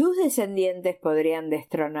que sus descendientes podrían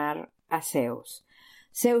destronar a Zeus.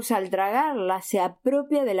 Zeus, al tragarla, se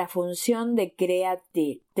apropia de la función de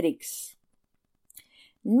creatrix.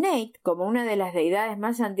 Neit, como una de las deidades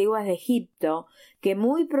más antiguas de Egipto, que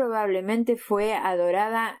muy probablemente fue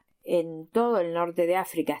adorada en todo el norte de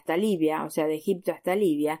África hasta Libia, o sea, de Egipto hasta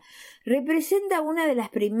Libia, representa una de las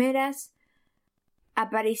primeras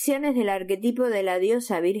apariciones del arquetipo de la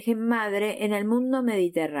diosa Virgen Madre en el mundo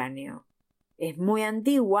mediterráneo. Es muy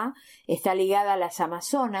antigua, está ligada a las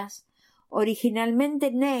Amazonas. Originalmente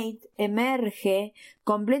Neit emerge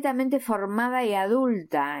completamente formada y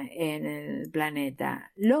adulta en el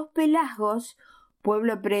planeta. Los pelasgos,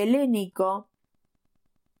 pueblo prehelénico,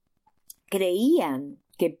 creían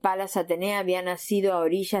que Palas Atenea había nacido a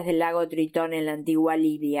orillas del lago Tritón en la antigua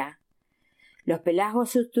Libia. Los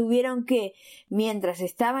pelasgos sostuvieron que, mientras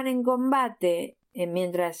estaban en combate,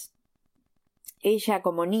 mientras ella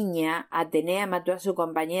como niña, Atenea mató a su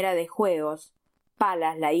compañera de juegos,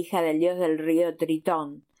 Palas, la hija del dios del río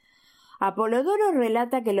Tritón. Apolodoro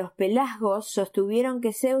relata que los pelasgos sostuvieron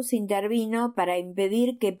que Zeus intervino para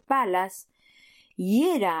impedir que Palas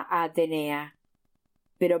hiera a Atenea,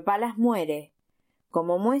 pero Palas muere.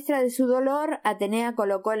 Como muestra de su dolor, Atenea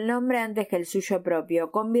colocó el nombre antes que el suyo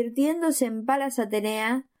propio, convirtiéndose en Palas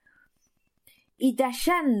Atenea y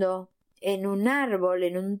tallando en un árbol,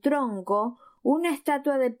 en un tronco, una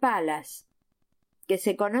estatua de Palas, que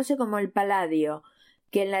se conoce como el Palladio,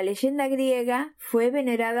 que en la leyenda griega fue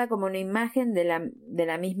venerada como una imagen de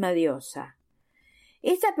la misma diosa.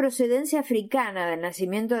 Esta procedencia africana del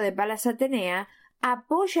nacimiento de Palas Atenea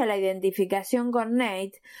apoya la identificación con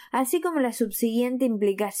Neit, así como la subsiguiente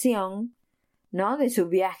implicación, ¿no?, de su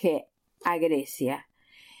viaje a Grecia.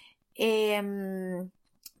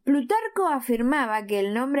 Plutarco afirmaba que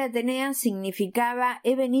el nombre Atenea significaba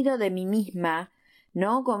 «he venido de mí misma»,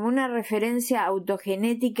 ¿no?, como una referencia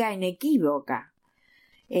autogenética inequívoca.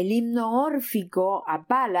 El himno órfico a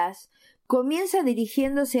Palas comienza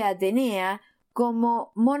dirigiéndose a Atenea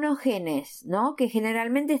como monogenes, ¿no?, que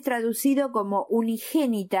generalmente es traducido como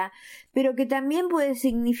unigénita, pero que también puede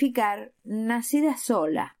significar nacida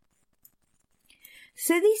sola.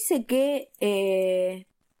 Se dice que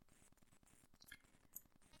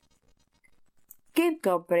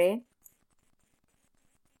Kécopre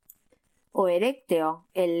o Erecteo,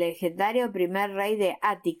 el legendario primer rey de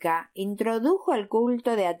Ática, introdujo el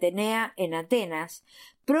culto de Atenea en Atenas,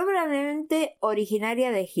 probablemente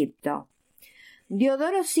originaria de Egipto.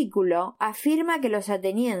 Diodoro Sículo afirma que los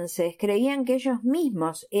atenienses creían que ellos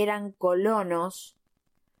mismos eran colonos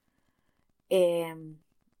de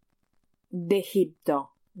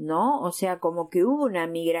Egipto, ¿no? O sea, como que hubo una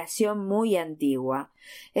migración muy antigua.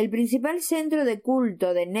 El principal centro de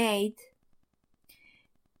culto de Neit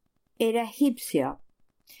era egipcio.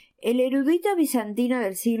 El erudito bizantino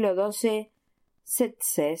del siglo XII,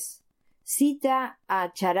 Tzetzes, cita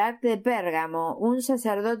a Charac de Pérgamo, un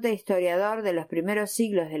sacerdote historiador de los primeros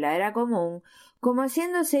siglos de la Era Común, como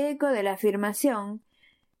haciéndose eco de la afirmación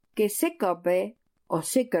que Cécope o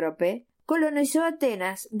Cécrope colonizó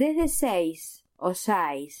Atenas desde Sais, o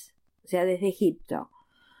sea, desde Egipto.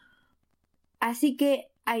 Así que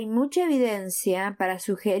hay mucha evidencia para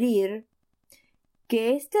sugerir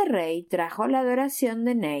que este rey trajo la adoración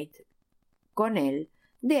de Neit con él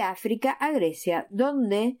de África a Grecia,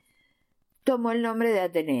 donde tomó el nombre de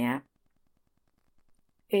Atenea.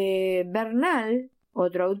 Bernal,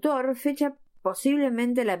 otro autor, fecha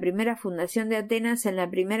posiblemente la primera fundación de Atenas en la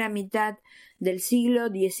primera mitad del siglo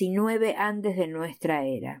XIX antes de nuestra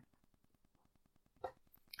era.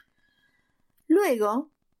 Luego,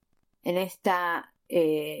 en esta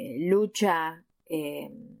lucha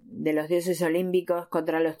de los dioses olímpicos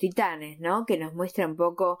contra los titanes, ¿no? Que nos muestra un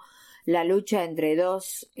poco la lucha entre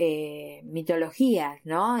dos mitologías,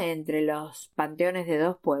 ¿no? Entre los panteones de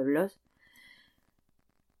dos pueblos.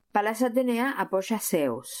 Palas Atenea apoya a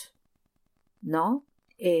Zeus, ¿no?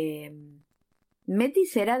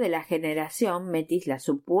 Metis era de la generación, Metis, la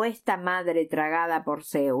supuesta madre tragada por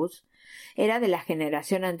Zeus, era de la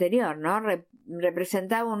generación anterior, ¿no?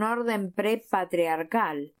 Representaba un orden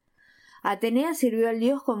prepatriarcal. Atenea sirvió al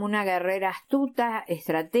dios como una guerrera astuta,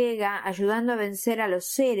 estratega, ayudando a vencer a los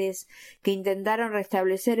seres que intentaron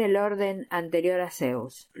restablecer el orden anterior a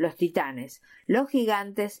Zeus, los titanes, los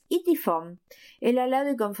gigantes y Tifón, el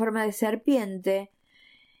alado y con forma de serpiente,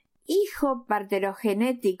 hijo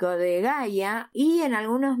partenogénico de Gaia y en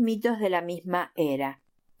algunos mitos de la misma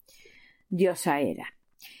diosa Hera.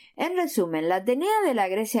 En resumen, la Atenea de la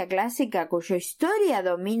Grecia clásica, cuya historia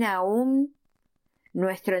domina aún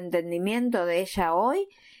nuestro entendimiento de ella hoy,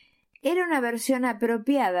 era una versión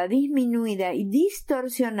apropiada, disminuida y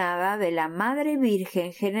distorsionada de la Madre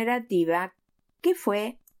Virgen generativa que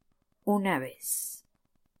fue una vez.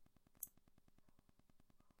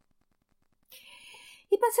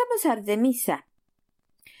 Y pasamos a Artemisa.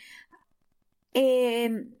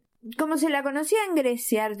 Como se la conocía en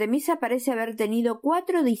Grecia, Artemisa parece haber tenido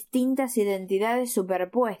 4 distintas identidades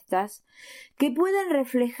superpuestas que pueden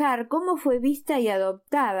reflejar cómo fue vista y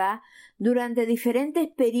adoptada durante diferentes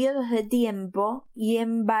periodos de tiempo y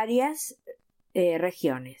en varias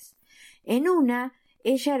regiones. En una,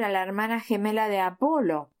 ella era la hermana gemela de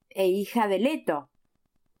Apolo e hija de Leto,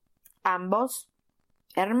 ambos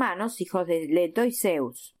hermanos, hijos de Leto y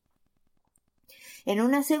Zeus. En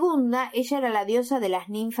una segunda, ella era la diosa de las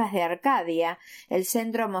ninfas de Arcadia, el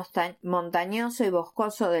centro montañoso y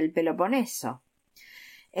boscoso del Peloponeso.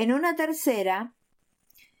 En una tercera,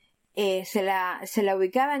 se la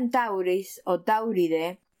ubicaba en Tauris o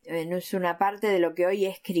Tauride, es una parte de lo que hoy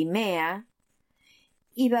es Crimea,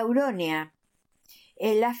 y Bauronia.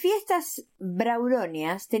 Las fiestas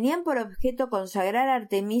brauronias tenían por objeto consagrar a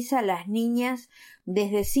Artemisa a las niñas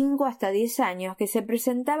desde 5 hasta 10 años que se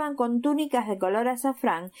presentaban con túnicas de color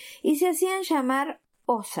azafrán y se hacían llamar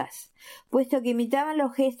osas, puesto que imitaban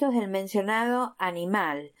los gestos del mencionado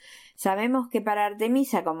animal. Sabemos que para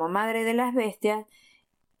Artemisa, como madre de las bestias,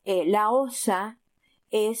 la osa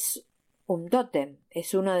es un tótem,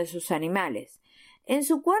 es uno de sus animales. En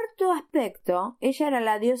su cuarto aspecto, ella era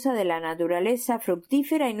la diosa de la naturaleza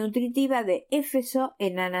fructífera y nutritiva de Éfeso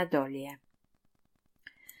en Anatolia.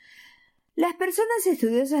 Las personas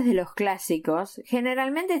estudiosas de los clásicos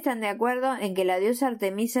generalmente están de acuerdo en que la diosa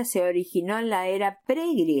Artemisa se originó en la era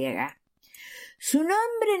pregriega. Su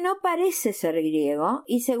nombre no parece ser griego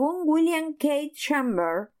y según William K.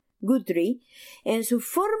 Guthrie, en su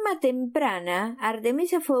forma temprana,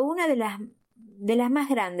 Artemisa fue una de las más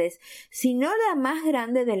grandes, si no la más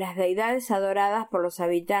grande de las deidades adoradas por los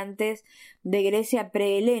habitantes de Grecia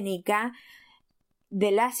prehelénica,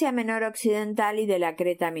 del Asia Menor Occidental y de la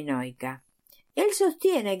Creta minoica. Él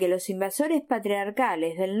sostiene que los invasores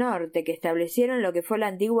patriarcales del norte que establecieron lo que fue la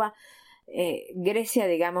antigua Grecia,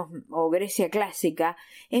 digamos, o Grecia clásica,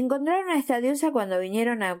 encontraron a esta diosa cuando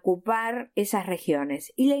vinieron a ocupar esas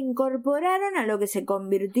regiones y la incorporaron a lo que se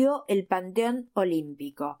convirtió el panteón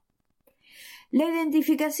olímpico. La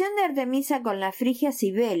identificación de Artemisa con la frigia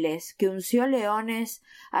Cibeles, que unció leones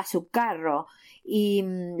a su carro, y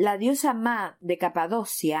la diosa Ma de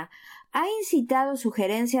Capadocia, ha incitado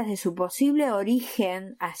sugerencias de su posible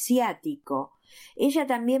origen asiático. Ella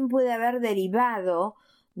también puede haber derivado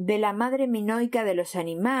de la madre minoica de los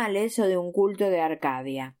animales o de un culto de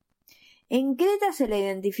Arcadia. En Creta se la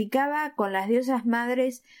identificaba con las diosas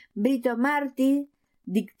madres Britomarti,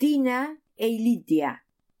 Dictina e Ilitia.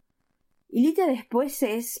 Ilitia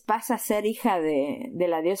después pasa a ser hija de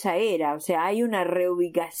la diosa Hera, o sea, hay una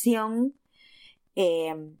reubicación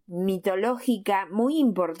mitológica muy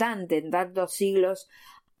importante en tantos siglos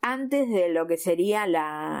antes de lo que sería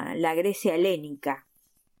la Grecia helénica.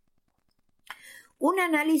 Un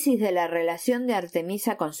análisis de la relación de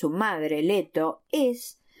Artemisa con su madre, Leto,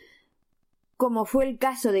 es, como fue el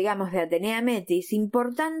caso, digamos, de Atenea Metis,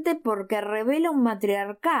 importante porque revela un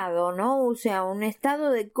matriarcado, ¿no? O sea, un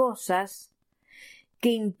estado de cosas que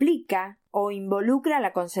implica o involucra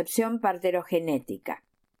la concepción parterogenética.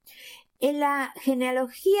 En la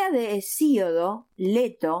genealogía de Hesíodo,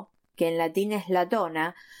 Leto, que en latín es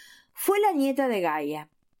Latona, fue la nieta de Gaia.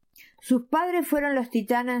 Sus padres fueron los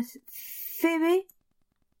titanes Febe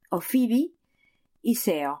o Fibi y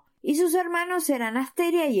Seo, y sus hermanos eran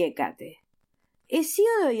Asteria y Hécate.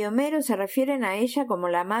 Hesíodo y Homero se refieren a ella como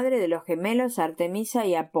la madre de los gemelos Artemisa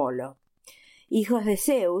y Apolo, hijos de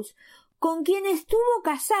Zeus, con quien estuvo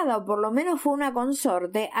casada, o por lo menos fue una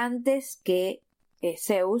consorte, antes que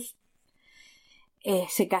Zeus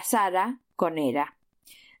se casara con Hera.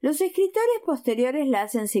 Los escritores posteriores la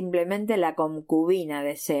hacen simplemente la concubina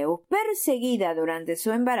de Zeus, perseguida durante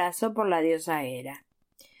su embarazo por la diosa Hera.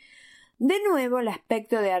 De nuevo, el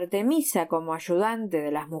aspecto de Artemisa como ayudante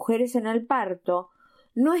de las mujeres en el parto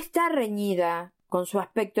no está reñida con su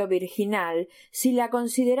aspecto virginal si la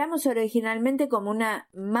consideramos originalmente como una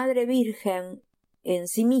madre virgen en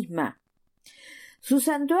sí misma. Su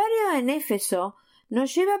santuario en Éfeso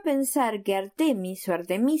nos lleva a pensar que Artemis o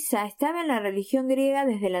Artemisa estaba en la religión griega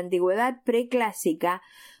desde la antigüedad preclásica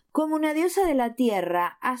como una diosa de la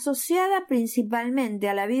tierra asociada principalmente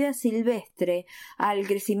a la vida silvestre, al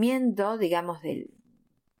crecimiento, digamos,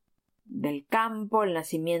 del campo, el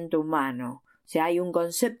nacimiento humano. O sea, hay un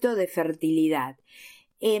concepto de fertilidad.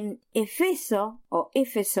 En Éfeso,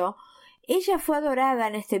 ella fue adorada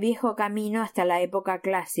en este viejo camino hasta la época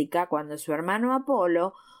clásica, cuando su hermano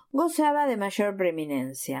Apolo gozaba de mayor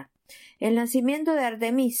preeminencia. El nacimiento de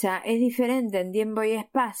Artemisa es diferente en tiempo y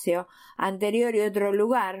espacio, anterior y otro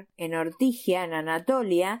lugar, en Ortigia, en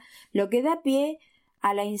Anatolia, lo que da pie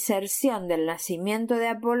a la inserción del nacimiento de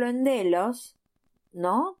Apolo en Delos,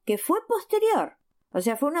 ¿no?, que fue posterior, o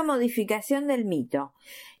sea, fue una modificación del mito.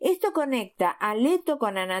 Esto conecta a Leto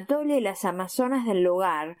con Anatolia y las Amazonas del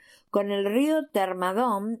lugar, con el río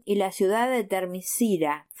Termadón y la ciudad de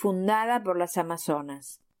Termisira, fundada por las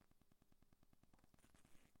Amazonas.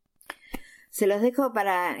 Se los dejo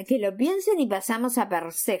para que lo piensen y pasamos a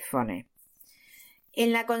Perséfone.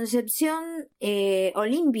 En la concepción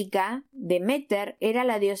olímpica, Deméter era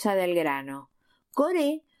la diosa del grano.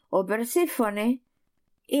 Coré o Perséfone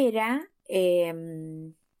era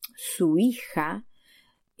su hija,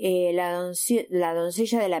 la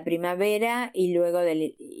doncella de la primavera y luego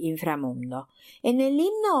del inframundo. En el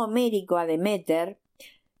himno homérico a Deméter,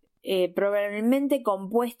 probablemente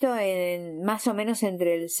compuesto más o menos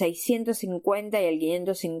entre el 650 y el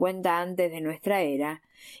 550 antes de nuestra era,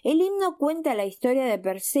 el himno cuenta la historia de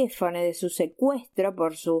Perséfone, de su secuestro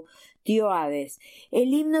por su tío Hades.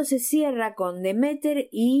 El himno se cierra con Deméter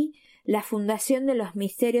y la fundación de los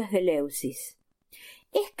misterios de Eleusis.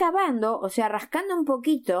 Excavando, o sea, rascando un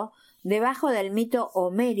poquito debajo del mito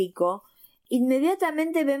homérico,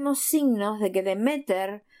 inmediatamente vemos signos de que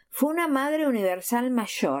Deméter fue una madre universal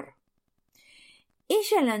mayor.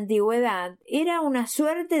 Ella en la antigüedad era una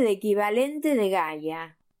suerte de equivalente de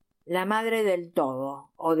Gaia, la madre del todo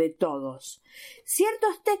o de todos.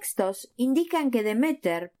 Ciertos textos indican que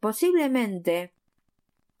Deméter posiblemente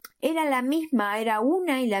era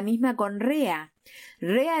una y la misma con Rea.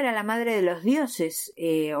 Rea era la madre de los dioses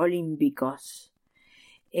olímpicos,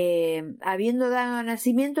 habiendo dado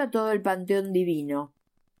nacimiento a todo el panteón divino.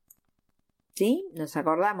 ¿Sí? Nos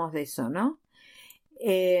acordamos de eso, ¿no?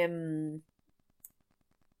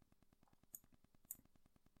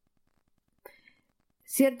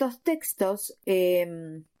 Ciertos textos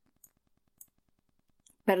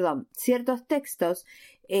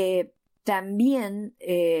también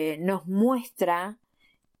nos muestra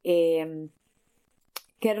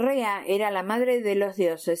que Rea era la madre de los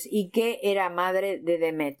dioses y que era madre de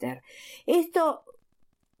Deméter. Esto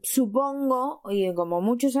supongo, y como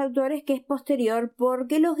muchos autores, que es posterior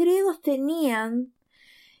porque los griegos tenían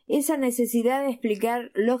esa necesidad de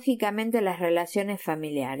explicar lógicamente las relaciones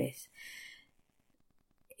familiares.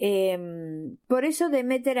 Por eso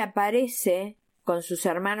Deméter aparece con sus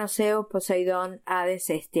hermanos Zeus, Poseidón, Hades,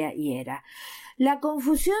 Hestia y Hera. La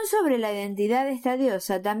confusión sobre la identidad de esta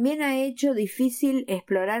diosa también ha hecho difícil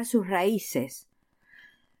explorar sus raíces.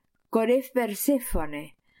 Coré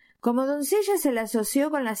Perséfone. Como doncella se la asoció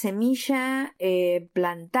con la semilla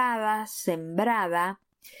plantada, sembrada,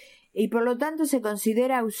 y por lo tanto se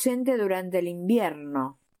considera ausente durante el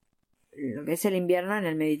invierno, lo que es el invierno en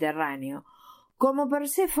el Mediterráneo. Como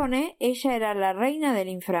Perséfone, ella era la reina del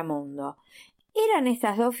inframundo. ¿Eran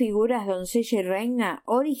estas dos figuras, doncella y reina,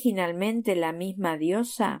 originalmente la misma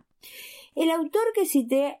diosa? El autor que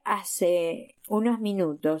cité hace unos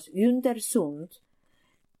minutos, Günther Sund,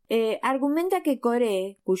 argumenta que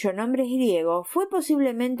Coré, cuyo nombre es griego, fue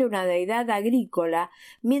posiblemente una deidad agrícola,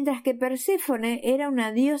 mientras que Perséfone era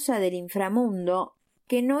una diosa del inframundo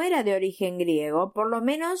que no era de origen griego, por lo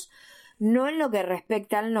menos no en lo que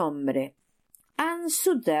respecta al nombre. Ann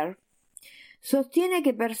Suter sostiene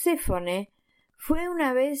que Perséfone fue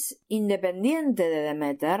una vez independiente de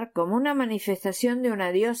Deméter, como una manifestación de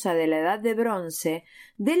una diosa de la Edad de Bronce,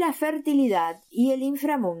 de la fertilidad y el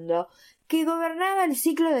inframundo, que gobernaba el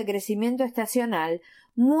ciclo de crecimiento estacional,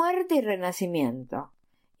 muerte y renacimiento.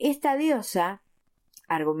 Esta diosa,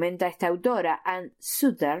 argumenta esta autora, Anne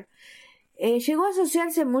Suter, llegó a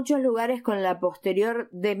asociarse en muchos lugares con la posterior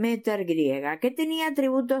Deméter griega, que tenía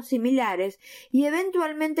atributos similares y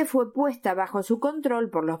eventualmente fue puesta bajo su control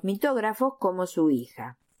por los mitógrafos como su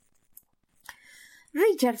hija.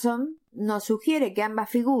 Richardson nos sugiere que ambas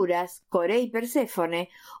figuras, Coré y Perséfone,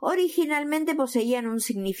 originalmente poseían un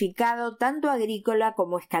significado tanto agrícola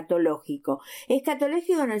como escatológico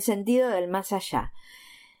en el sentido del más allá.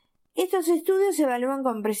 Estos estudios evalúan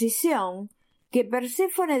con precisión que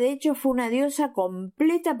Perséfone de hecho fue una diosa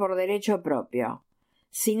completa por derecho propio.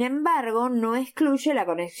 Sin embargo, no excluye la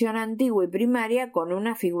conexión antigua y primaria con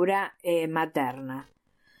una figura materna.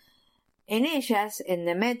 En ellas, en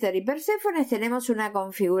Deméter y Perséfone, tenemos una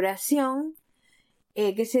configuración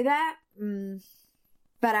que se da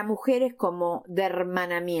para mujeres como de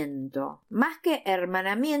hermanamiento. Más que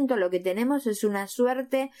hermanamiento, lo que tenemos es una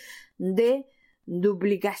suerte de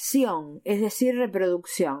duplicación, es decir,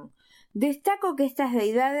 reproducción. Destaco que estas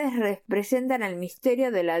deidades representan el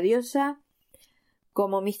misterio de la diosa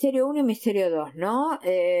como misterio 1 y misterio 2, ¿no?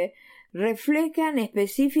 Reflejan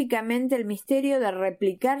específicamente el misterio de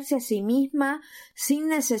replicarse a sí misma sin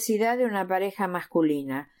necesidad de una pareja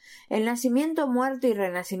masculina. El nacimiento, muerte y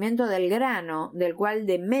renacimiento del grano, del cual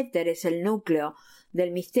Deméter es el núcleo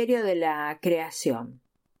del misterio de la creación.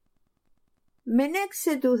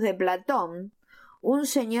 Menéxetus de Platón, un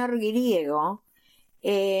señor griego,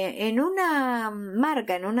 en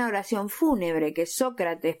una oración fúnebre que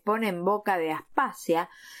Sócrates pone en boca de Aspasia,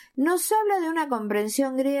 nos habla de una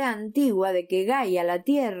comprensión griega antigua de que Gaia, la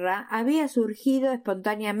tierra, había surgido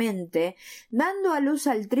espontáneamente, dando a luz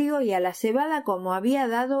al trigo y a la cebada como había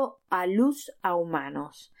dado a luz a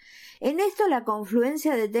humanos. En esto la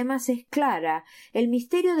confluencia de temas es clara. El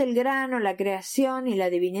misterio del grano, la creación y la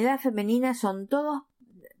divinidad femenina son todos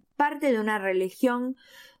parte de una religión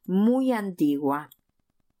muy antigua.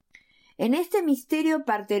 En este misterio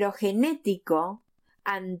partenogénico,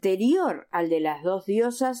 anterior al de las dos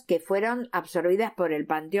diosas que fueron absorbidas por el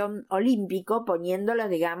panteón olímpico,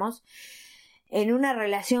 poniéndolos, digamos, en una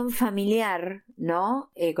relación familiar,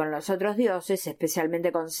 ¿no? Con los otros dioses,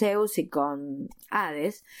 especialmente con Zeus y con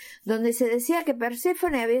Hades, donde se decía que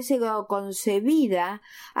Perséfone había sido concebida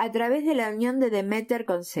a través de la unión de Deméter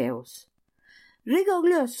con Zeus.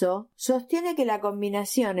 Rigoglioso sostiene que la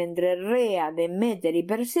combinación entre Rea, Deméter y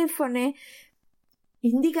Perséfone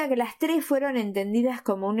indica que las tres fueron entendidas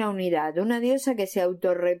como una unidad, una diosa que se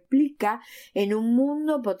autorreplica en un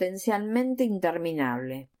mundo potencialmente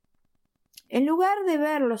interminable. En lugar de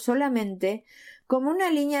verlo solamente como una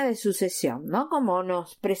línea de sucesión, ¿no? Como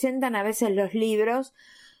nos presentan a veces los libros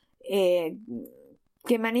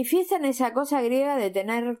que manifiestan esa cosa griega de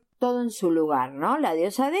tener todo en su lugar, ¿no? La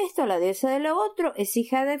diosa de esto, la diosa de lo otro, es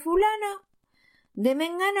hija de fulano, de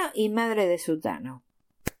mengano y madre de sutano.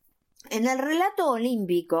 En el relato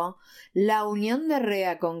olímpico, la unión de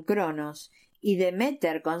Rea con Cronos y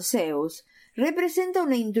Deméter con Zeus representa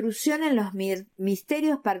una intrusión en los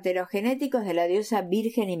misterios partenogénicos de la diosa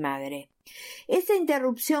virgen y madre. Esta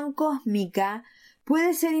interrupción cósmica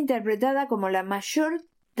puede ser interpretada como la mayor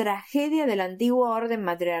tragedia del antiguo orden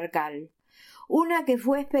matriarcal, una que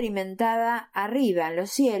fue experimentada arriba en los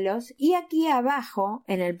cielos y aquí abajo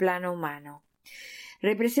en el plano humano.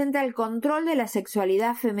 Representa el control de la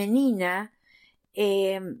sexualidad femenina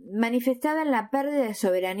manifestada en la pérdida de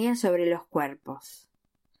soberanía sobre los cuerpos.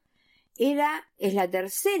 Hera es la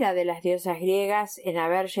tercera de las diosas griegas en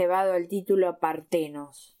haber llevado el título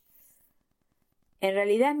Partenos. En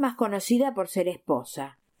realidad es más conocida por ser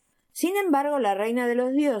esposa. Sin embargo, la reina de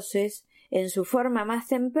los dioses, en su forma más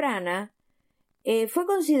temprana, fue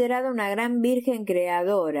considerada una gran virgen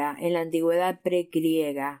creadora en la antigüedad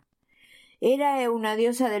pregriega. Era una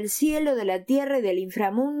diosa del cielo, de la tierra y del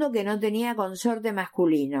inframundo que no tenía consorte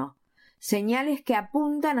masculino, señales que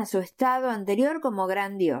apuntan a su estado anterior como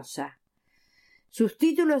Gran Diosa. Sus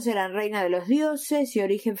títulos eran reina de los dioses y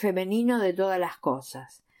origen femenino de todas las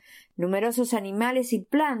cosas. Numerosos animales y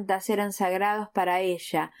plantas eran sagrados para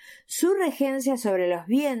ella, su regencia sobre los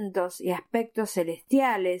vientos y aspectos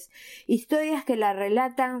celestiales, historias que la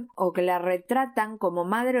relatan o que la retratan como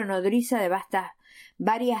madre o nodriza de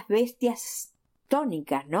varias bestias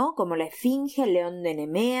tónicas, ¿no? Como la esfinge, el león de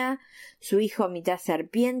Nemea, su hijo mitad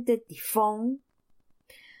serpiente, Tifón.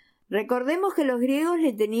 Recordemos que los griegos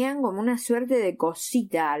le tenían como una suerte de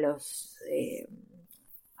cosita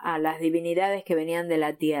a las divinidades que venían de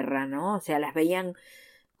la tierra, ¿no? O sea, las veían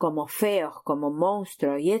como feos, como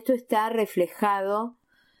monstruos, y esto está reflejado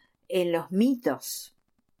en los mitos.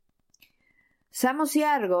 Samos y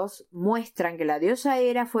Argos muestran que la diosa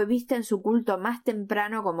Hera fue vista en su culto más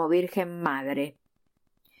temprano como Virgen Madre.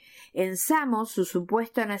 En Samos, su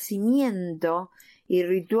supuesto nacimiento y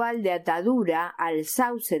ritual de atadura al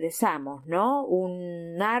sauce de Samos, ¿no?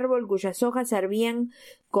 Un árbol cuyas hojas servían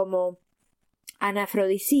como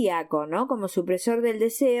anafrodisíaco, ¿no? Como supresor del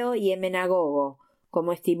deseo, y emenagogo,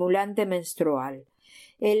 como estimulante menstrual.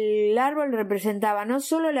 El árbol representaba no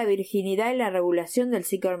solo la virginidad y la regulación del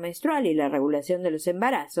ciclo menstrual y la regulación de los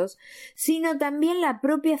embarazos, sino también la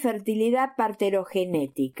propia fertilidad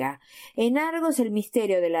partenogénetica. En Argos, el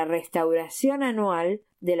misterio de la restauración anual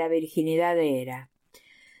de la virginidad de Hera.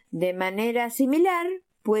 De manera similar,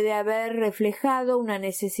 puede haber reflejado una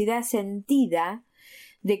necesidad sentida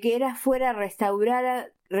de que Hera fuera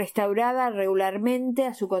restaurada regularmente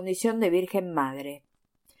a su condición de Virgen Madre.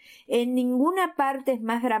 En ninguna parte es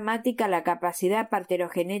más dramática la capacidad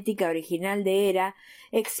partenogénetica original de Hera,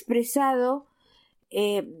 expresado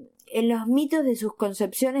en los mitos de sus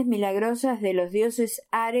concepciones milagrosas de los dioses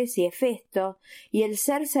Ares y Hefesto y el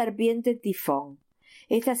ser serpiente Tifón.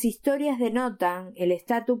 Estas historias denotan el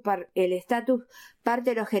estatus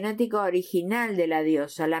partenogénico original de la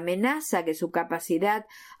diosa, la amenaza que su capacidad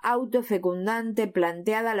autofecundante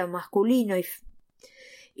planteada a lo masculino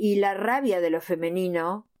y la rabia de lo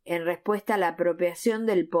femenino en respuesta a la apropiación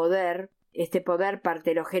del poder, este poder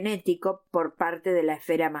partenogénico por parte de la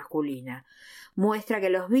esfera masculina. Muestra que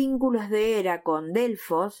los vínculos de Hera con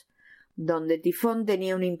Delfos, donde Tifón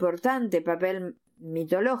tenía un importante papel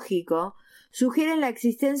mitológico, sugieren la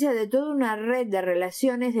existencia de toda una red de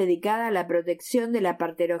relaciones dedicada a la protección de la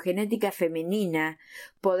partenogénetica femenina,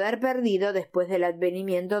 poder perdido después del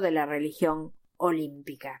advenimiento de la religión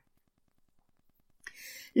olímpica.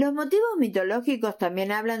 Los motivos mitológicos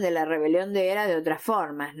también hablan de la rebelión de Hera de otras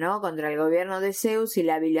formas, ¿no? Contra el gobierno de Zeus y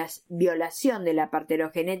la violación de la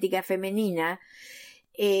partenogénetica femenina,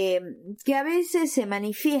 que a veces se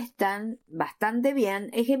manifiestan bastante bien,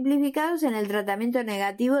 ejemplificados en el tratamiento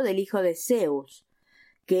negativo del hijo de Zeus,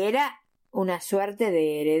 que era una suerte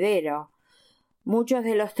de heredero. Muchos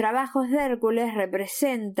de los trabajos de Hércules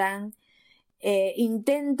representan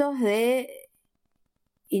intentos de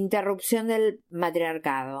interrupción del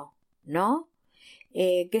matriarcado, ¿no?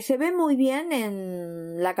 Que se ve muy bien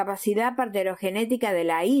en la capacidad partenogénetica de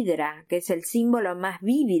la hidra, que es el símbolo más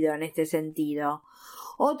vívido en este sentido.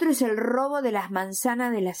 Otro es el robo de las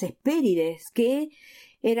manzanas de las Hespérides, que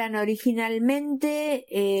eran originalmente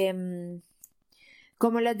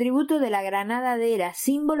como el atributo de la granada de Hera,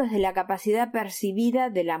 símbolos de la capacidad percibida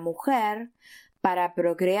de la mujer para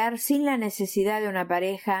procrear sin la necesidad de una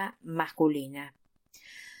pareja masculina.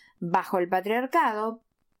 Bajo el patriarcado,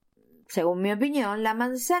 según mi opinión, la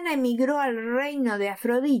manzana emigró al reino de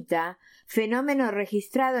Afrodita, fenómeno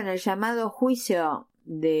registrado en el llamado Juicio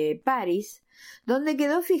de París, donde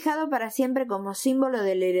quedó fijado para siempre como símbolo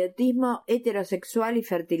del erotismo heterosexual y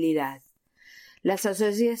fertilidad. Las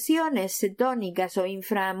asociaciones cetónicas o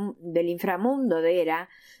del inframundo de Hera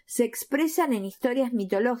se expresan en historias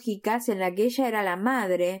mitológicas en las que ella era la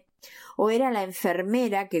madre o era la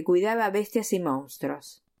enfermera que cuidaba bestias y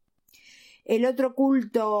monstruos. El otro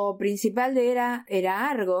culto principal de Hera era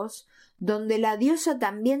Argos, donde la diosa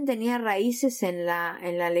también tenía raíces en la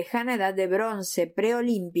lejana edad de bronce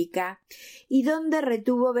preolímpica y donde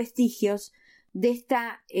retuvo vestigios de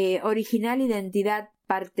esta original identidad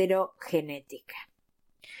partenogénetica.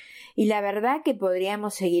 Y la verdad que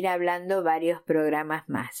podríamos seguir hablando varios programas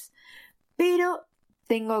más, pero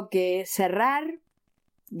tengo que cerrar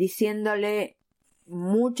diciéndole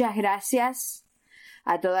muchas gracias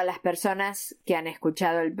a todas las personas que han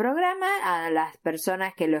escuchado el programa, a las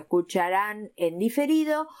personas que lo escucharán en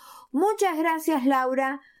diferido. Muchas gracias,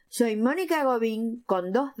 Laura. Soy Mónica Gobbin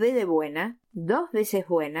con 2D de buena, 2 veces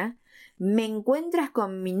buena. Me encuentras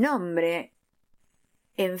con mi nombre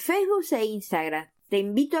en Facebook e Instagram. Te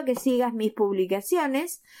invito a que sigas mis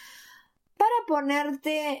publicaciones para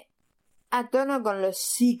ponerte a tono con los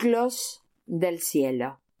ciclos del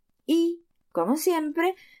cielo. Y, como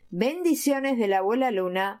siempre, bendiciones de la abuela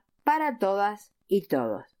Luna para todas y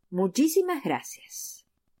todos. Muchísimas gracias.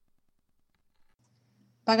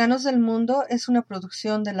 Paganos del Mundo es una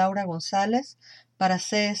producción de Laura González para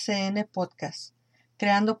CSN Podcast,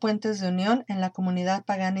 creando puentes de unión en la comunidad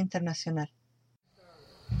pagana internacional.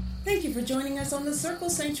 Thank you for joining us on the Circle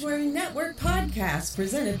Sanctuary Network podcast,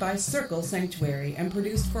 presented by Circle Sanctuary and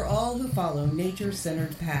produced for all who follow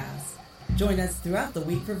nature-centered paths. Join us throughout the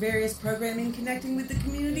week for various programming connecting with the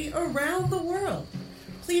community around the world.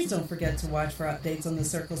 Please don't forget to watch for updates on the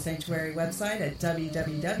Circle Sanctuary website at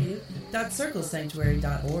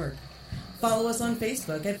www.circlesanctuary.org. Follow us on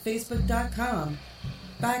Facebook at facebook.com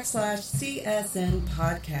 /CSN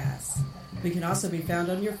Podcasts. We can also be found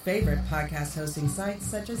on your favorite podcast hosting sites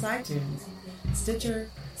such as iTunes, Stitcher,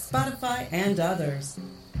 Spotify, and others.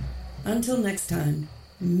 Until next time,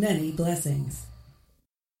 many blessings.